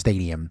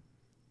stadium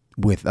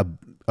with a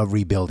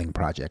rebuilding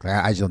project.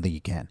 I just don't think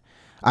you can.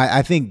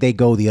 I think they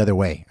go the other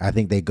way. I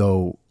think they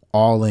go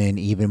all in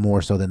even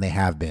more so than they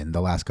have been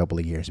the last couple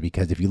of years.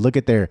 Because if you look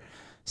at their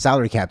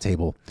salary cap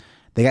table,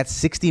 they got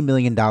 $60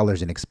 million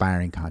in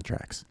expiring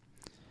contracts.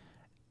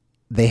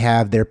 They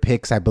have their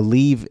picks. I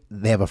believe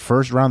they have a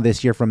first round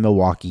this year from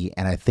Milwaukee,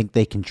 and I think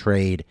they can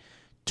trade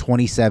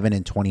 27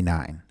 and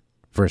 29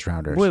 first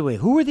rounders. Wait.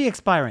 Who are the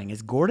expiring?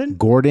 Is Gordon?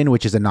 Gordon,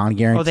 which is a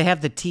non-guaranteed. Oh, they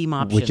have the team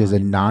option. Which is a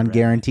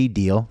non-guaranteed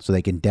deal, so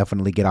they can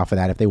definitely get off of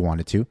that if they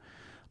wanted to.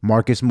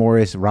 Marcus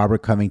Morris,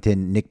 Robert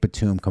Covington, Nick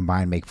Batum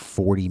combined make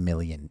 $40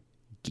 million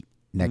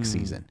next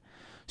season.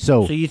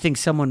 So you think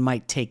someone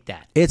might take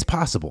that? It's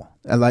possible.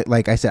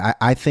 Like I said,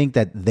 I think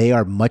that they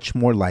are much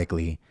more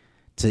likely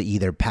to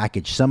either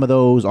package some of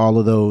those, all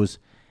of those,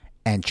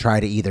 and try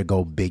to either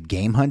go big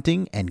game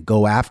hunting and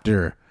go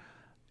after,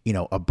 you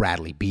know, a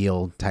Bradley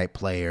Beal type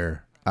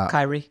player.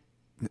 Kyrie?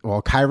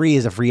 Well, Kyrie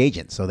is a free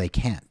agent, so they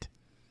can't.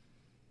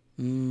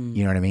 You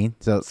know what I mean?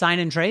 So sign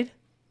and trade?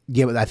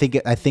 Yeah, but I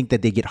think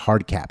that they get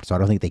hard capped, so I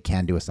don't think they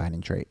can do a sign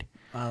and trade.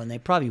 Oh, and they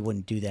probably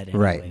wouldn't do that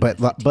anyway. Right,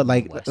 but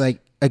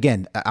like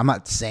again, I'm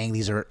not saying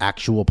these are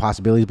actual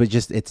possibilities, but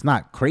just it's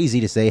not crazy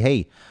to say,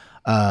 hey,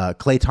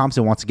 Klay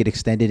Thompson wants to get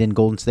extended in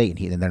Golden State,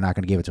 and they're not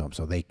going to give it to him,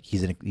 so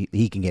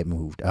he can get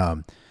moved.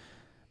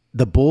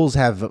 The Bulls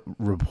have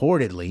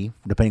reportedly,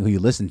 depending who you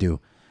listen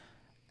to,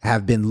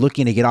 have been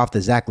looking to get off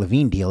the Zach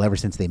LaVine deal ever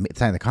since they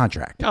signed the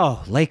contract.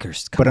 Oh,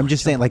 Lakers! But I'm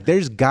just saying, like,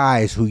 there's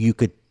guys who you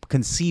could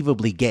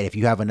conceivably get if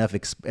you have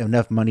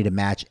enough money to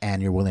match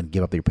and you're willing to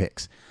give up your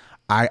picks.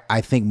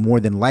 I think more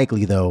than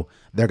likely, though,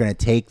 they're going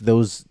to take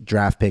those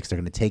draft picks. They're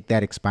going to take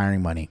that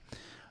expiring money.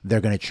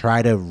 They're going to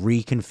try to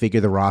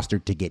reconfigure the roster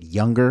to get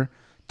younger,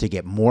 to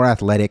get more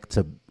athletic,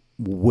 to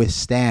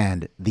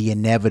withstand the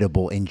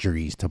inevitable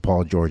injuries to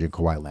Paul George and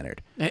Kawhi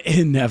Leonard.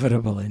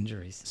 Inevitable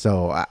injuries.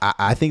 So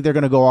I think they're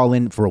going to go all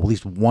in for at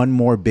least one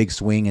more big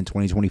swing in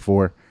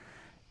 2024,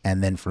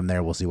 and then from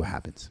there we'll see what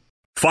happens.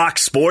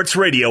 Fox Sports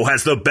Radio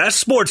has the best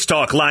sports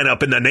talk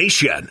lineup in the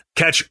nation.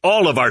 Catch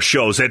all of our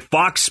shows at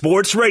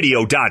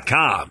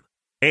foxsportsradio.com.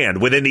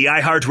 And within the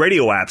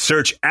iHeartRadio app,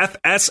 search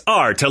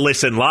FSR to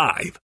listen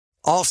live.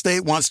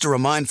 Allstate wants to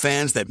remind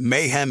fans that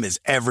mayhem is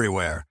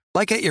everywhere,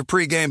 like at your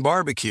pregame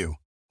barbecue.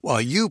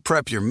 While you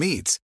prep your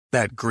meats,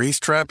 that grease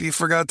trap you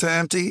forgot to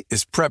empty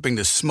is prepping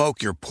to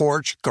smoke your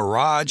porch,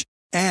 garage,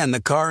 and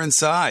the car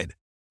inside.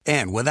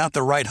 And without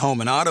the right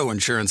home and auto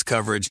insurance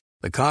coverage,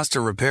 the cost to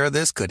repair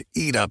this could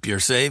eat up your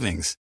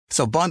savings.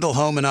 So bundle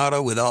home and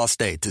auto with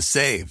Allstate to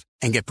save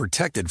and get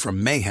protected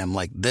from mayhem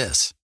like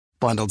this.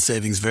 Bundled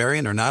savings vary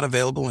and are not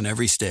available in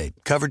every state.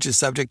 Coverage is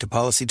subject to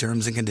policy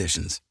terms and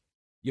conditions.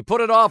 You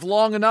put it off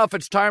long enough,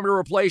 it's time to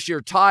replace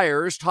your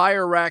tires.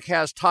 Tire Rack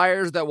has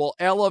tires that will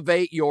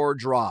elevate your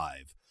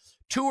drive.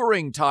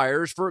 Touring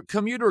tires for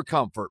commuter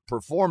comfort,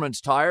 performance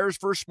tires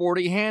for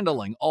sporty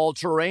handling,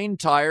 all-terrain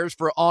tires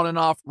for on- and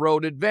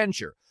off-road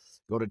adventure.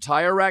 Go to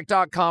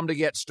TireRack.com to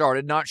get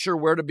started. Not sure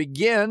where to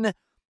begin?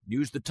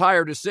 Use the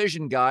Tire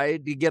Decision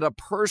Guide to get a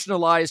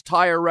personalized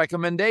tire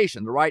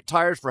recommendation, the right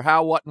tires for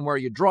how, what, and where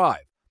you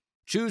drive.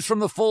 Choose from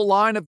the full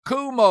line of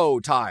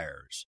Kumho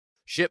tires.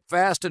 Ship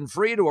fast and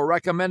free to a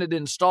recommended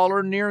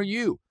installer near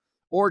you.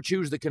 Or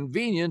choose the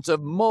convenience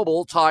of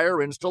mobile tire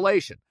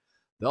installation.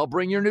 They'll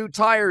bring your new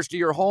tires to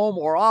your home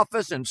or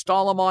office,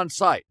 install them on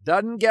site.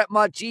 Doesn't get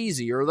much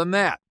easier than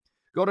that.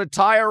 Go to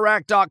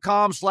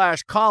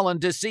TireRack.com/Colin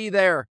to see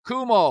their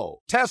Kumho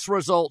test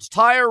results,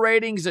 tire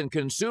ratings, and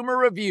consumer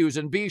reviews,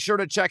 and be sure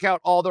to check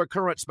out all their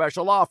current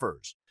special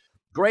offers.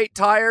 Great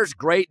tires,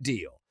 great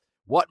deal.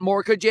 What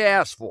more could you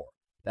ask for?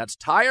 That's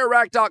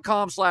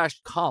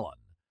TireRack.com/Colin.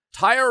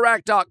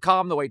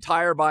 TireRack.com, the way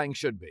tire buying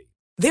should be.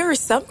 There are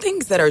some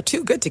things that are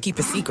too good to keep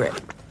a secret.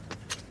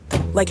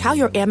 Like how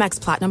your Amex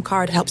Platinum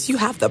card helps you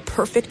have the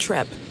perfect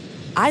trip.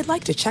 I'd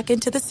like to check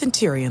into the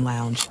Centurion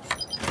Lounge.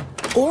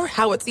 Or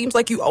how it seems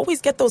like you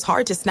always get those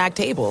hard-to-snag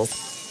tables.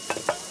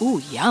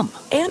 Ooh, yum.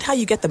 And how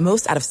you get the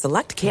most out of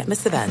select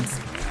can't-miss events.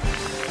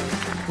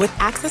 With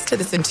access to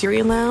the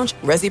Centurion Lounge,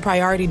 Resi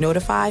Priority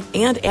Notified,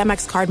 and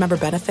Amex card member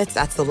benefits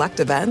at select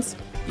events,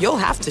 you'll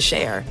have to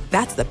share.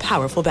 That's the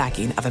powerful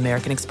backing of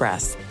American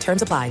Express.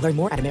 Terms apply. Learn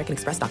more at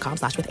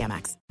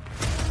americanexpress.com/withAmex.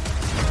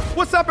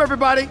 What's up,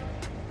 everybody?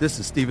 This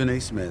is Stephen A.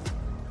 Smith.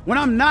 When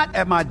I'm not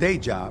at my day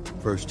job,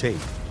 First Take,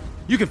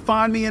 you can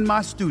find me in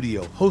my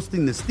studio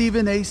hosting the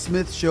Stephen A.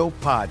 Smith Show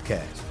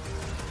podcast.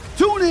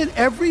 Tune in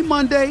every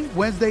Monday,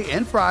 Wednesday,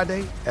 and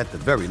Friday, at the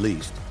very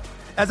least,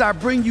 as I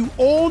bring you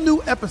all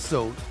new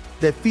episodes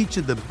that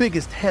feature the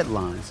biggest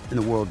headlines in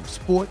the world of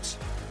sports,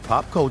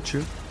 pop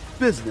culture,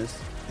 business,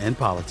 and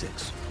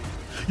politics.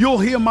 You'll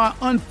hear my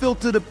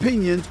unfiltered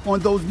opinions on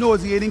those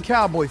nauseating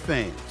Cowboy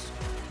fans,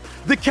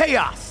 the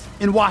chaos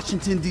in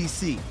Washington,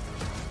 D.C.,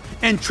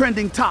 and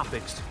trending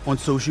topics on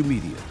social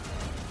media,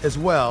 as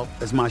well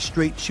as my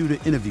straight shooter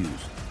interviews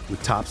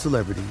with top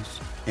celebrities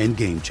and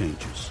game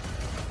changers.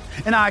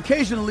 And I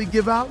occasionally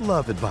give out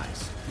love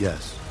advice.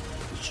 Yes,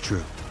 it's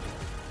true.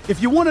 If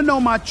you want to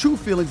know my true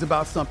feelings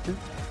about something,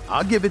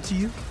 I'll give it to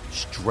you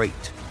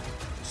straight.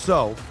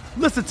 So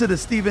listen to the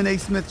Stephen A.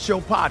 Smith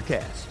Show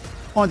podcast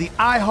on the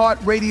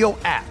iHeartRadio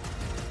app,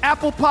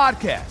 Apple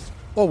Podcasts,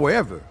 or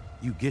wherever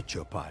you get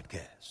your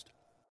podcast.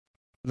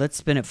 Let's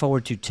spin it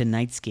forward to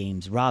tonight's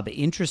games. Rob,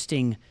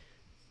 interesting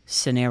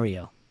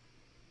scenario.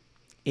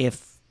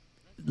 If,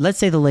 let's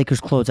say the Lakers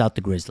close out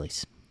the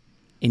Grizzlies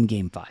in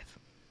Game 5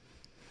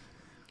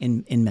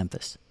 in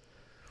Memphis,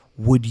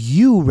 would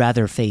you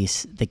rather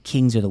face the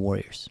Kings or the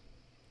Warriors?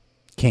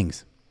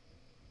 Kings.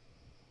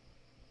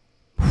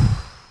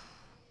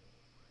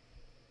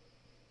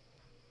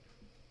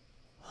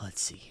 Let's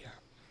see here.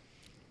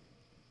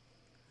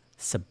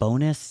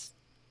 Sabonis,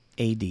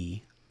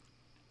 AD.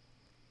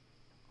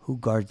 Who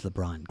guards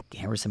LeBron?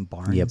 Harrison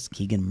Barnes, Yep.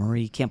 Keegan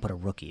Murray. You can't put a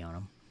rookie on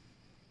him.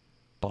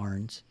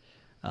 Barnes.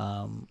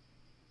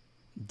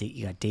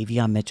 You got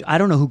Davion Mitchell. I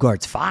don't know who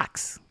guards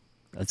Fox.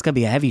 It's going to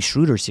be a heavy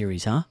Schroeder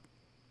series, huh?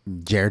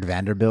 Jared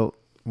Vanderbilt.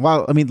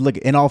 Well, I mean, look,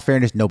 in all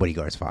fairness, nobody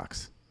guards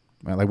Fox.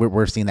 Right? Like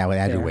we're seeing that with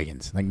Andrew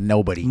Wiggins. Like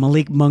nobody.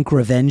 Malik Monk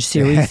revenge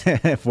series.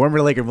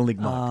 Former Laker Malik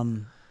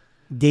Monk.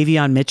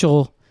 Davion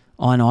Mitchell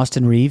on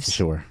Austin Reeves.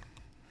 Sure.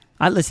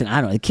 I don't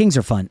know. The Kings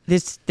are fun.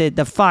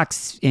 The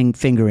Fox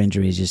finger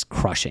injury is just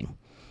crushing.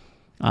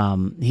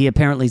 He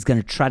apparently is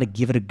going to try to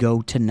give it a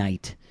go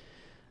tonight.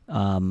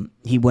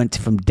 He went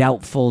from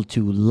doubtful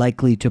to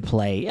likely to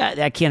play.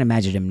 I can't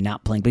imagine him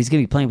not playing, but he's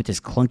going to be playing with this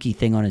clunky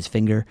thing on his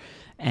finger.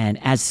 And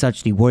as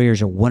such, the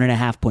Warriors are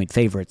 1.5-point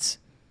favorites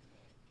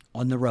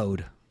on the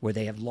road, where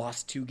they have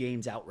lost 2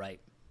 games outright.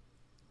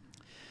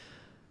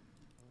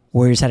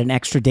 Warriors had an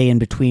extra day in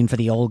between for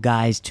the old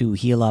guys to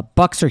heal up.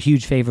 Bucks are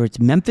huge favorites.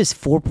 Memphis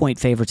 4-point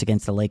favorites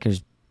against the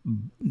Lakers.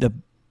 The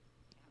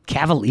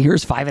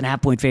Cavaliers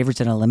 5.5-point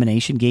favorites in an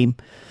elimination game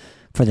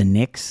for the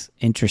Knicks.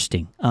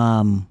 Interesting.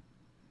 I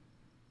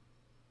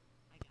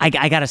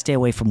got to stay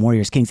away from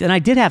Warriors Kings. And I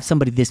did have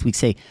somebody this week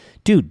say,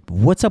 dude,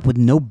 what's up with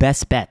no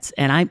best bets?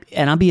 And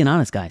I'm being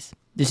honest, guys.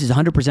 This is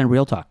 100%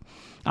 real talk.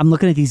 I'm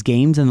looking at these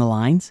games and the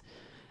lines,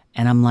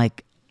 and I'm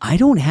like, I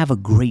don't have a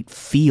great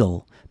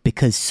feel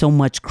because so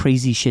much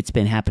crazy shit's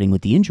been happening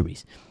with the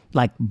injuries.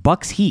 Like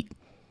Bucks Heat.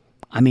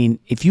 I mean,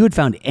 if you had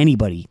found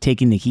anybody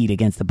taking the Heat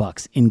against the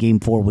Bucks in Game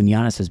 4 when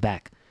Giannis was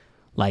back,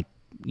 like,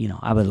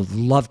 I would have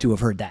loved to have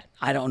heard that.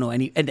 I don't know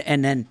any.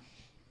 And then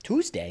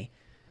Tuesday,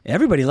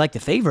 everybody liked the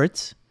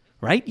favorites,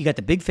 right? You got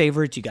the big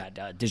favorites. You got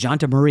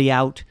DeJounte Murray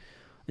out.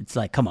 It's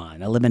like, come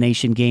on,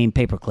 elimination game,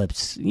 paper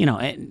clips,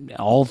 and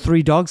all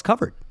three dogs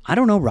covered. I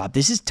don't know, Rob.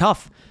 This is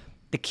tough.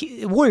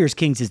 The Warriors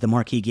Kings is the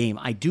marquee game.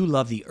 I do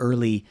love the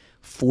early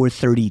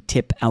 4:30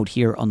 tip out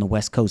here on the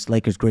West Coast,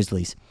 Lakers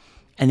Grizzlies.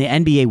 And the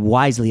NBA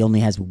wisely only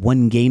has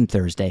one game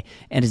Thursday.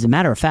 And as a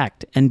matter of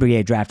fact,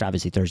 NBA draft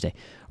obviously Thursday.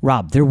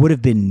 Rob, there would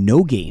have been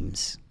no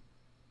games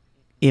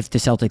if the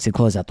Celtics had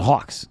closed out the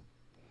Hawks.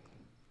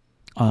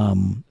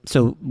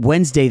 So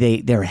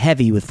Wednesday they're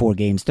heavy with 4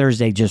 games.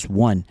 Thursday just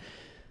 1.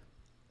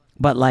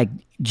 But like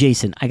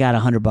Jason, I got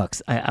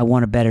 $100. I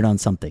want to bet it on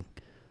something.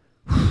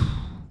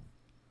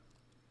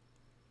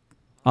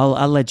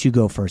 I'll let you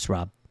go first,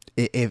 Rob.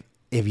 If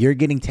you're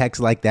getting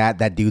texts like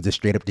that dude's a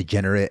straight up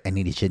degenerate and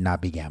he should not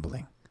be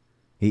gambling.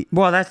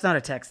 Well, that's not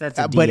a text. That's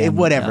a DM. But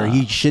whatever.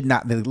 He should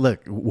not.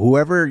 Look,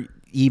 whoever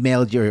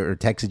emailed you or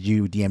texted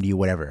you, DM'd you,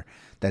 whatever,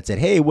 that said,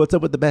 hey, what's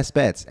up with the best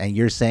bets? And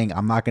you're saying,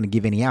 I'm not going to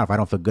give any out if I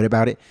don't feel good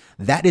about it.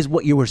 That is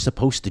what you were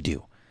supposed to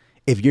do.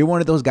 If you're one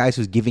of those guys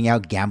who's giving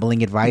out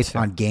gambling advice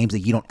on games that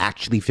you don't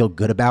actually feel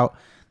good about,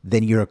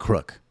 then you're a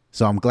crook.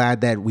 So I'm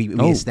glad that we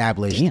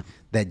established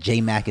that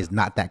J-Mac is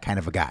not that kind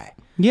of a guy.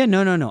 Yeah,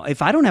 no.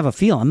 If I don't have a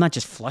feel, I'm not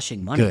just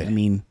flushing money. Good. I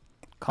mean,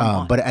 come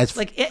on. But as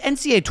like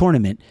NCAA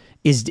tournament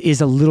is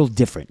a little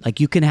different. Like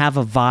you can have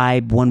a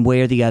vibe one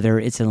way or the other.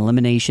 It's an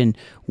elimination,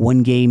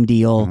 one game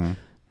deal. Mm-hmm.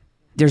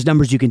 There's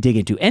numbers you can dig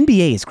into.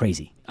 NBA is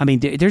crazy. I mean,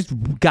 there's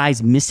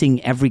guys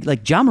missing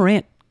like John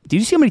Morant. Did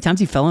you see how many times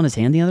he fell on his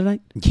hand the other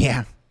night?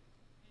 Yeah.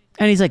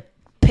 And he's like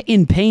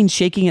in pain,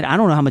 shaking it. I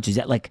don't know how much is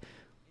that. Like,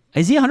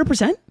 is he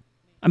 100%?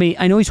 I mean,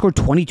 I know he scored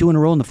 22 in a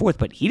row in the fourth,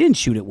 but he didn't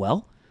shoot it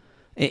well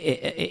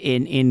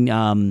in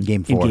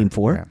Game 4. In Game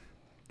 4. Yeah.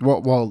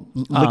 Well,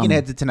 looking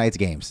ahead to tonight's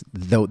games,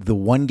 the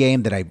one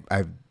game that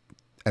I've,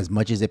 as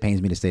much as it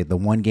pains me to say, the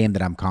one game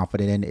that I'm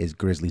confident in is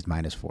Grizzlies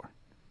 -4.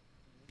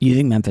 You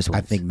think Memphis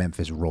wins? I think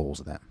Memphis rolls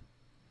them.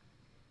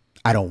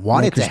 I don't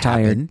want it to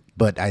happen,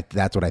 but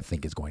that's what I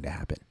think is going to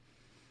happen.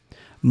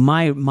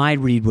 My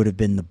read would have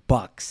been the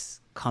Bucks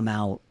come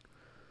out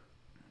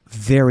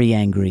very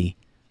angry.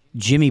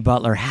 Jimmy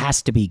Butler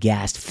has to be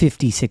gassed,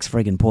 56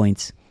 friggin'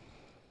 points.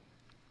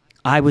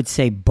 I would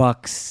say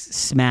Bucks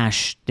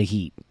smash the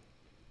Heat.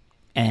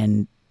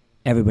 And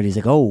everybody's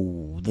like,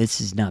 oh, this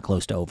is not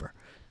close to over.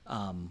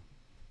 I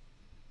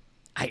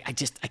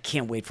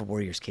can't wait for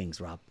Warriors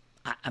Kings, Rob.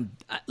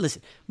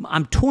 Listen,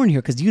 I'm torn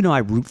here because I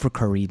root for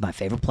Curry, my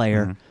favorite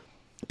player,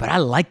 but I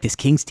like this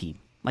Kings team.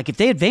 Like if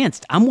they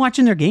advanced, I'm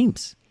watching their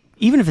games,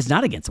 even if it's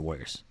not against the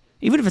Warriors,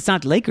 even if it's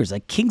not Lakers.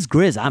 Like Kings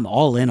Grizz, I'm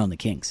all in on the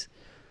Kings.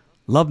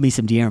 Love me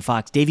some De'Aaron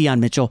Fox, Davion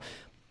Mitchell.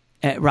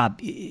 Rob,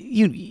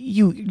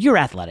 you're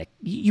athletic.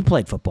 You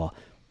played football.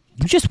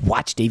 You just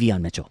watch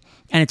Davion Mitchell,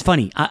 and it's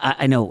funny.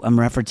 I know I'm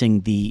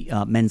referencing the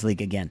men's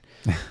league again,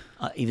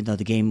 even though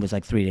the game was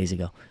like 3 days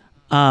ago.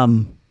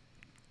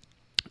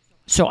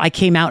 So I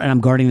came out and I'm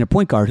guarding a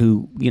point guard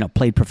who,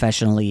 played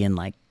professionally in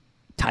like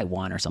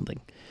Taiwan or something.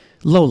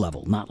 Low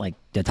level, not like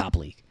the top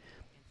league.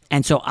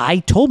 And so I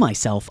told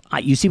myself,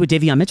 you see what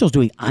Davion Mitchell's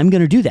doing? I'm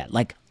going to do that.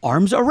 Like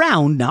arms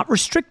around, not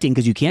restricting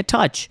because you can't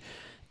touch.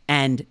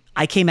 And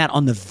I came out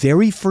on the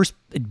very first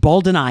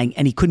ball denying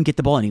and he couldn't get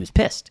the ball and he was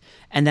pissed.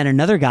 And then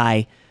another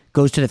guy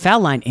goes to the foul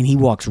line and he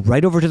walks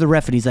right over to the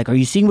ref and he's like, are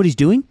you seeing what he's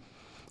doing?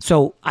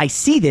 So I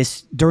see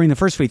this during the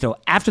first free throw.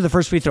 After the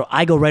first free throw,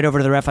 I go right over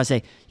to the ref. I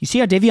say, you see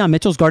how Davion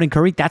Mitchell's guarding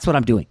Curry? That's what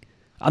I'm doing.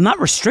 I'm not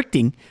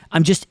restricting.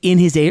 I'm just in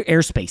his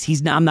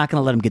airspace. I'm not going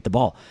to let him get the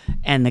ball.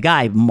 And the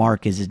guy,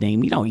 Mark is his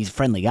name. He's a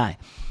friendly guy.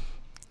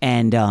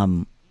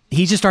 And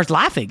he just starts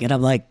laughing. And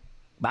I'm like,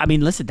 I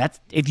mean, listen,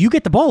 if you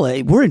get the ball,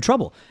 we're in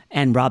trouble.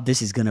 And Rob,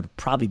 this is going to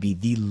probably be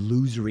the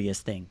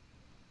loseriest thing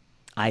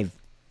I've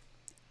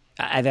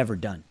ever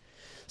done.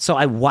 So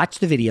I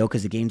watched the video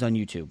because the game's on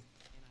YouTube.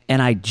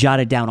 And I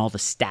jotted down all the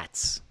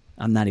stats.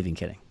 I'm not even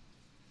kidding.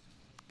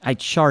 I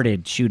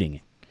charted shooting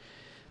it.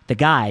 The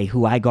guy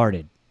who I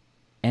guarded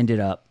ended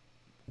up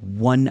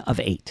 1 of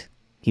 8.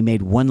 He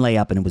made 1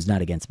 layup and it was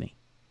not against me.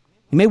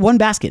 He made 1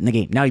 basket in the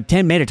game. Now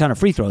he made a ton of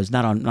free throws,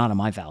 not on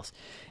my fouls.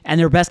 And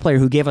their best player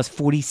who gave us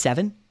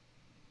 47,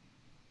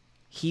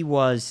 he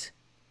was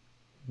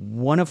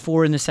 1 of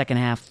 4 in the second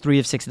half, 3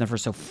 of 6 in the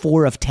first, so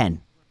 4 of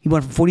 10. He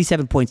went from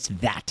 47 points to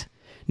that.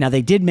 Now,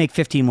 they did make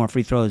 15 more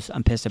free throws.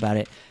 I'm pissed about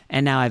it.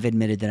 And now I've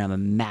admitted that I'm a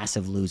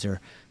massive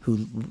loser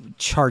who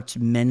charts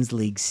men's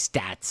league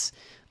stats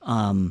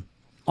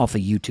off a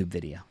YouTube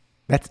video.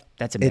 That's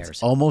embarrassing.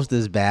 It's almost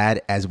as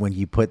bad as when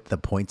you put the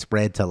point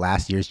spread to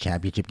last year's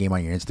championship game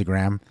on your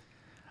Instagram.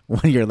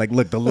 When you're like,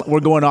 look, we're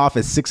going off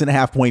as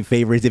 6.5 point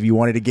favorites if you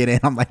wanted to get in.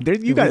 I'm like,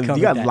 you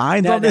got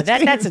lines on this.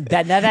 That's a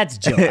joke. That's a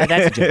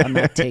joke. I'm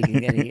not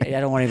taking any. I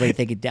don't want anybody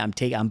thinking I'm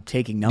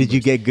taking numbers. Did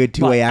you get good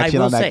two-way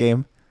action on that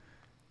game?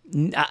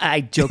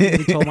 I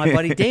jokingly told my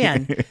buddy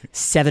Dan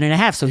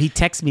 7.5. So he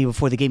texted me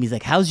before the game. He's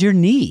like, "How's your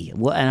knee?"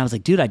 And I was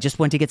like, "Dude, I just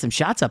went to get some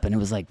shots up, and it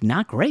was like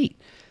not great.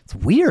 It's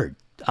weird.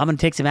 I'm gonna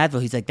take some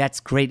Advil." He's like,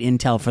 "That's great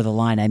intel for the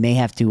line. I may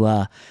have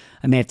to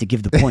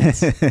give the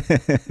points."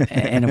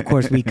 And of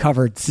course, we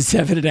covered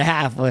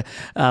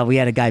 7.5. We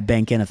had a guy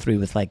bank in a 3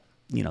 with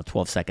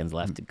 12 seconds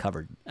left and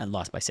covered and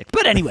lost by 6.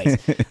 But anyways,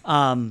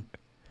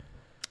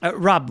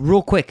 Rob,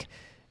 real quick,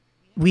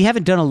 we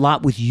haven't done a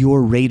lot with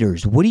your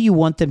Raiders. What do you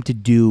want them to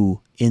do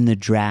in the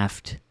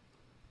draft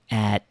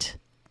at,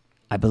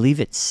 I believe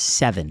it's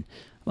 7?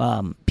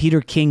 Peter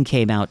King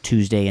came out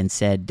Tuesday and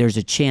said there's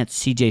a chance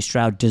C.J.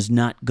 Stroud does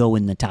not go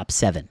in the top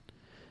 7.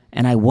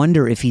 And I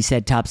wonder if he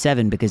said top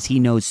 7 because he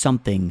knows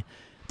something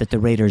that the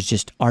Raiders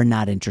just are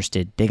not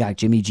interested. They got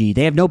Jimmy G.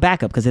 They have no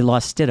backup because they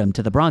lost Stidham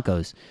to the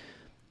Broncos.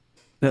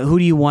 Who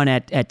do you want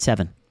at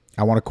 7?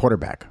 I want a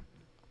quarterback.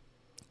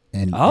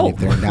 And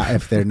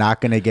if they're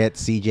not going to get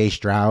C.J.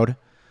 Stroud,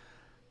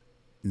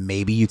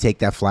 maybe you take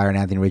that flyer on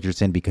Anthony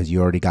Richardson because you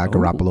already got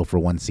Garoppolo for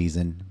 1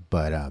 season.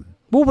 But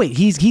well, wait,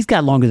 he's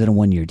got longer than a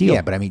 1-year deal.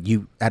 Yeah, but I mean,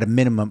 you at a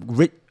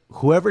minimum,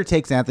 whoever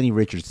takes Anthony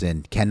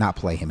Richardson cannot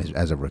play him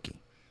as a rookie.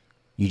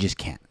 You just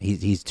can't.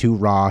 He's too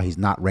raw. He's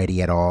not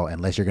ready at all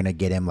unless you're going to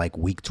get him like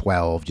week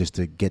 12 just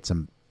to get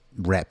some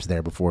reps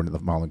there before the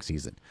following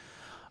season.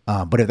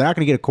 But if they're not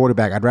going to get a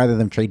quarterback, I'd rather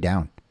them trade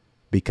down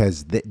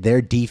because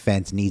their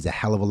defense needs a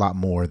hell of a lot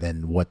more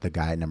than what the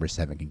guy at number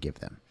 7 can give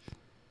them.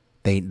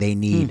 They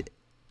need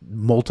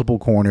multiple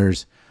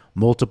corners,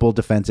 multiple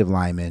defensive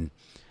linemen,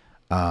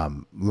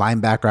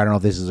 linebacker. I don't know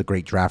if this is a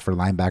great draft for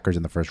linebackers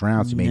in the first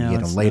round, so maybe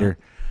get them later.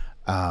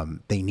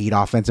 They need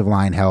offensive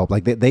line help.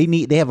 Like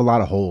they have a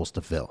lot of holes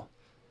to fill.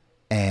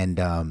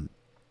 And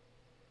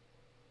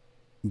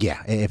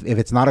if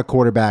it's not a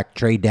quarterback,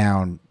 trade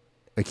down,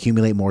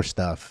 accumulate more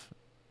stuff,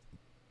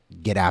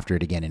 get after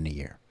it again in a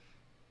year.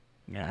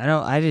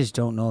 Yeah, I just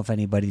don't know if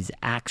anybody's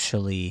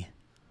actually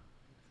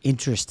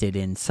interested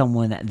in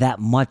someone that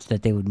much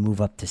that they would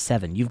move up to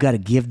 7. You've got to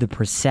give the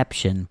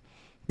perception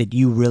that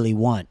you really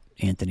want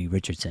Anthony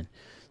Richardson,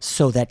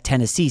 so that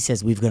Tennessee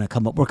says we're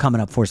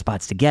coming up 4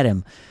 spots to get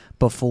him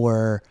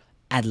before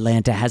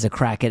Atlanta has a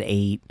crack at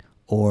 8,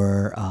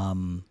 or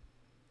I'm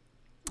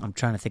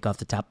trying to think off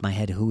the top of my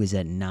head who is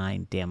at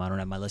 9. Damn, I don't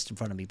have my list in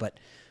front of me, but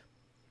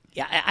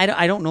yeah,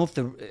 I don't know if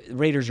the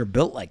Raiders are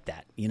built like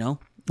that, you know?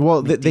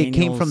 Well, they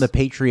came from the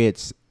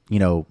Patriots,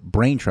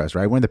 brain trust,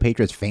 right? Weren't the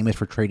Patriots famous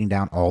for trading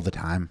down all the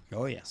time?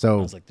 Oh, yeah.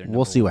 So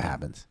we'll see what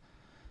happens.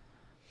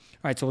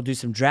 All right, so we'll do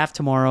some draft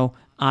tomorrow,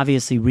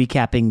 obviously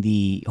recapping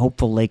the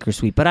hopeful Lakers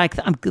sweep. But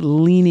I'm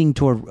leaning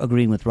toward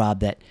agreeing with Rob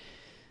that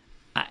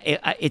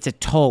it's a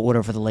tall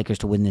order for the Lakers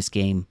to win this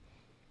game.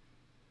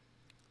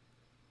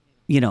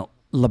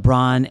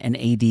 LeBron and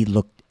AD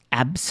looked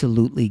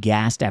absolutely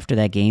gassed after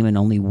that game and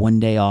only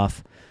 1 day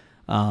off.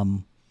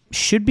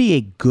 Should be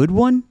a good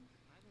one.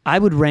 I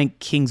would rank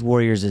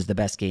Kings-Warriors as the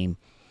best game.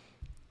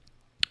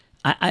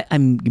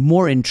 I'm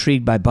more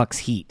intrigued by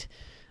Bucks-Heat.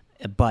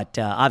 But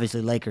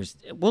obviously Lakers,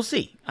 we'll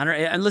see.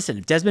 And listen,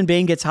 if Desmond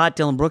Bane gets hot,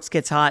 Dylan Brooks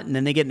gets hot, and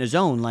then they get in the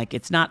zone,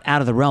 it's not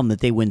out of the realm that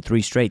they win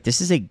 3 straight.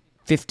 This is a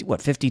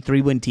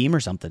 53-win team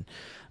or something.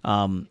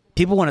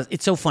 People want to.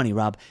 It's so funny,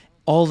 Rob.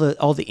 All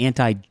the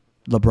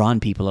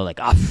anti-LeBron people are like,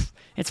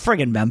 it's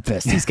friggin'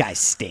 Memphis. These guys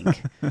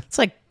stink. It's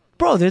like,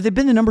 bro, they've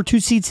been the number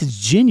 2 seed since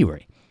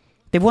January.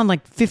 They've won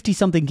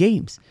 50-something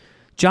games.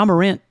 John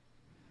Morant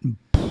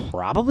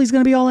probably is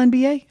going to be all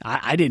NBA.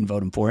 I didn't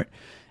vote him for it.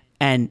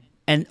 And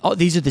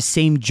these are the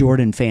same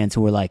Jordan fans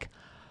who were like,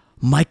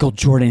 Michael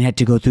Jordan had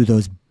to go through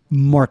those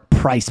Mark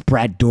Price,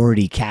 Brad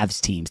Daugherty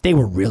Cavs teams. They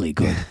were really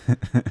good.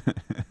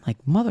 Like,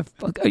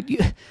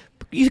 motherfucker,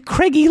 you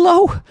Craig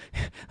Elo?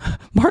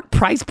 Mark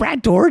Price,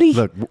 Brad Daugherty?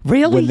 Look,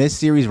 really? When this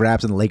series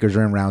wraps and the Lakers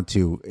are in round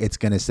 2, it's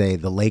going to say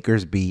the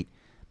Lakers beat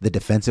the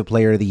Defensive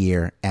Player of the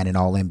Year and an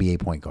All-NBA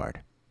point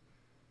guard.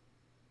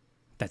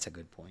 That's a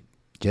good point.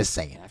 Just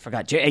saying. I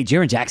forgot.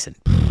 Jaren Jackson.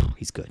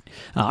 He's good.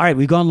 All right,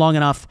 we've gone long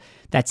enough.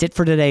 That's it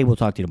for today. We'll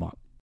talk to you tomorrow.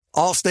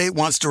 Allstate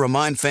wants to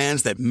remind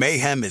fans that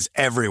mayhem is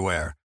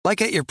everywhere,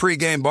 like at your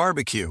pregame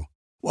barbecue.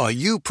 While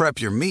you prep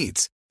your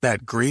meats,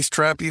 that grease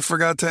trap you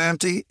forgot to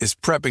empty is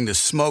prepping to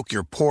smoke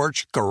your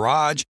porch,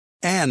 garage,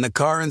 and the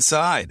car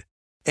inside.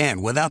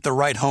 And without the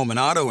right home and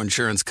auto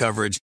insurance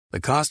coverage, the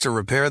cost to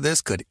repair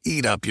this could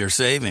eat up your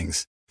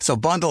savings. So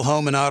bundle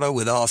home and auto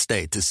with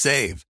Allstate to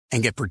save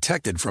and get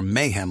protected from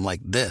mayhem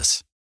like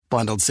this.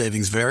 Bundled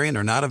savings vary and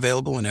are not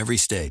available in every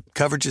state.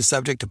 Coverage is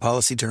subject to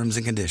policy terms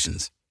and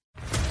conditions.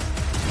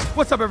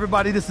 What's up,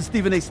 everybody? This is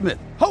Stephen A. Smith,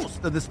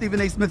 host of the Stephen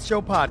A. Smith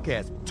Show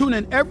podcast. Tune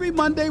in every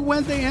Monday,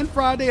 Wednesday, and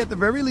Friday at the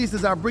very least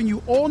as I bring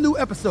you all new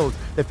episodes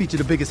that feature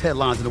the biggest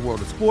headlines in the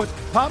world of sports,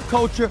 pop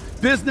culture,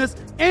 business,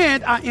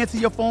 and I answer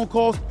your phone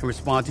calls and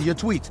respond to your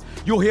tweets.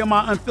 You'll hear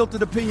my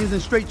unfiltered opinions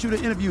and straight-shooter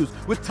interviews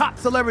with top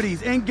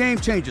celebrities and game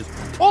changers.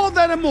 All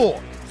that and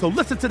more. So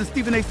listen to the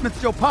Stephen A.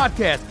 Smith Show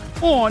podcast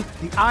on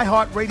the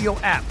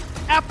iHeartRadio app,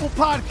 Apple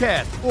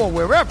Podcasts, or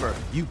wherever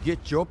you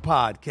get your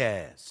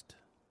podcast.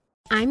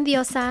 I'm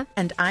Diosa.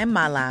 And I'm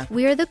Mala.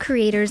 We are the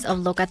creators of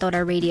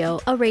Locatora Radio,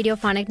 a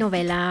radiophonic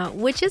novela,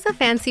 which is a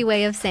fancy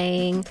way of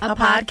saying a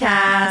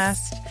podcast.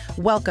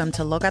 Welcome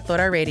to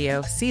Locatora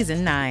Radio,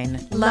 Season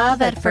 9.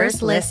 Love at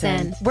first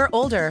listen. We're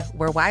older,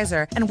 we're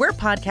wiser, and we're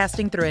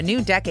podcasting through a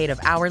new decade of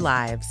our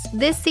lives.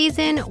 This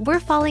season, we're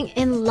falling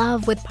in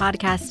love with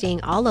podcasting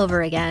all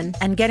over again.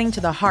 And getting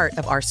to the heart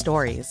of our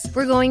stories.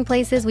 We're going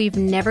places we've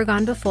never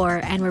gone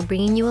before, and we're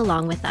bringing you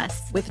along with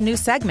us. With new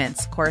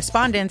segments,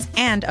 correspondence,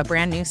 and a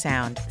brand new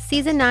sound.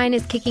 Season 9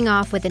 is kicking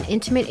off with an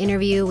intimate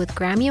interview with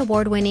Grammy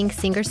Award-winning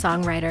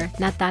singer-songwriter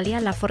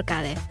Natalia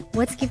Lafourcade.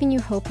 What's giving you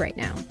hope right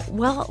now?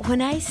 Well, when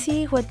I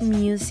see what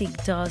music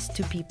does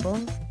to people,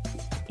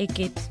 it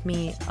gives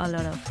me a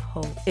lot of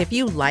hope. If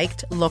you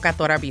liked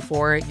Locatora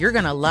before, you're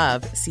going to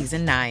love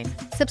Season 9.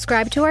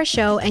 Subscribe to our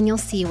show and you'll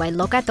see why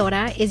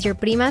Locatora is your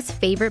prima's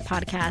favorite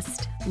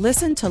podcast.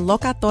 Listen to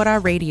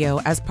Locatora Radio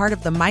as part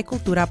of the My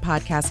Cultura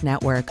Podcast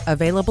Network,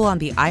 available on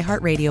the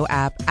iHeartRadio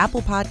app,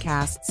 Apple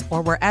Podcasts,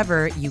 or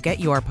wherever you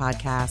get your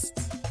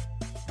podcasts.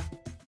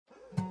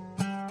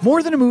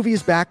 More Than a Movie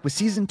is back with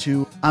Season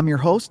 2. I'm your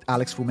host,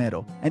 Alex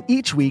Fumero, and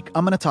each week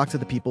I'm going to talk to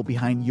the people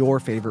behind your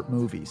favorite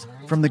movies.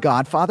 From The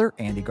Godfather,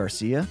 Andy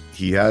Garcia.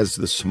 He has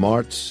the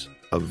smarts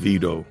of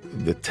Vito,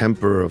 the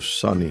temper of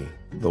Sonny,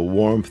 the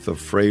warmth of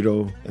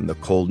Fredo, and the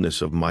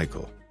coldness of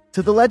Michael.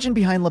 To the legend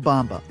behind La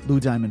Bamba, Lou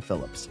Diamond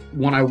Phillips.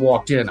 When I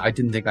walked in, I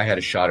didn't think I had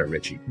a shot at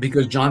Richie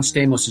because John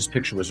Stamos'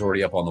 picture was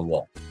already up on the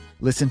wall.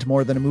 Listen to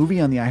More Than a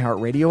Movie on the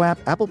iHeartRadio app,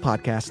 Apple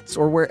Podcasts,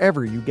 or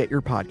wherever you get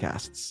your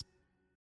podcasts.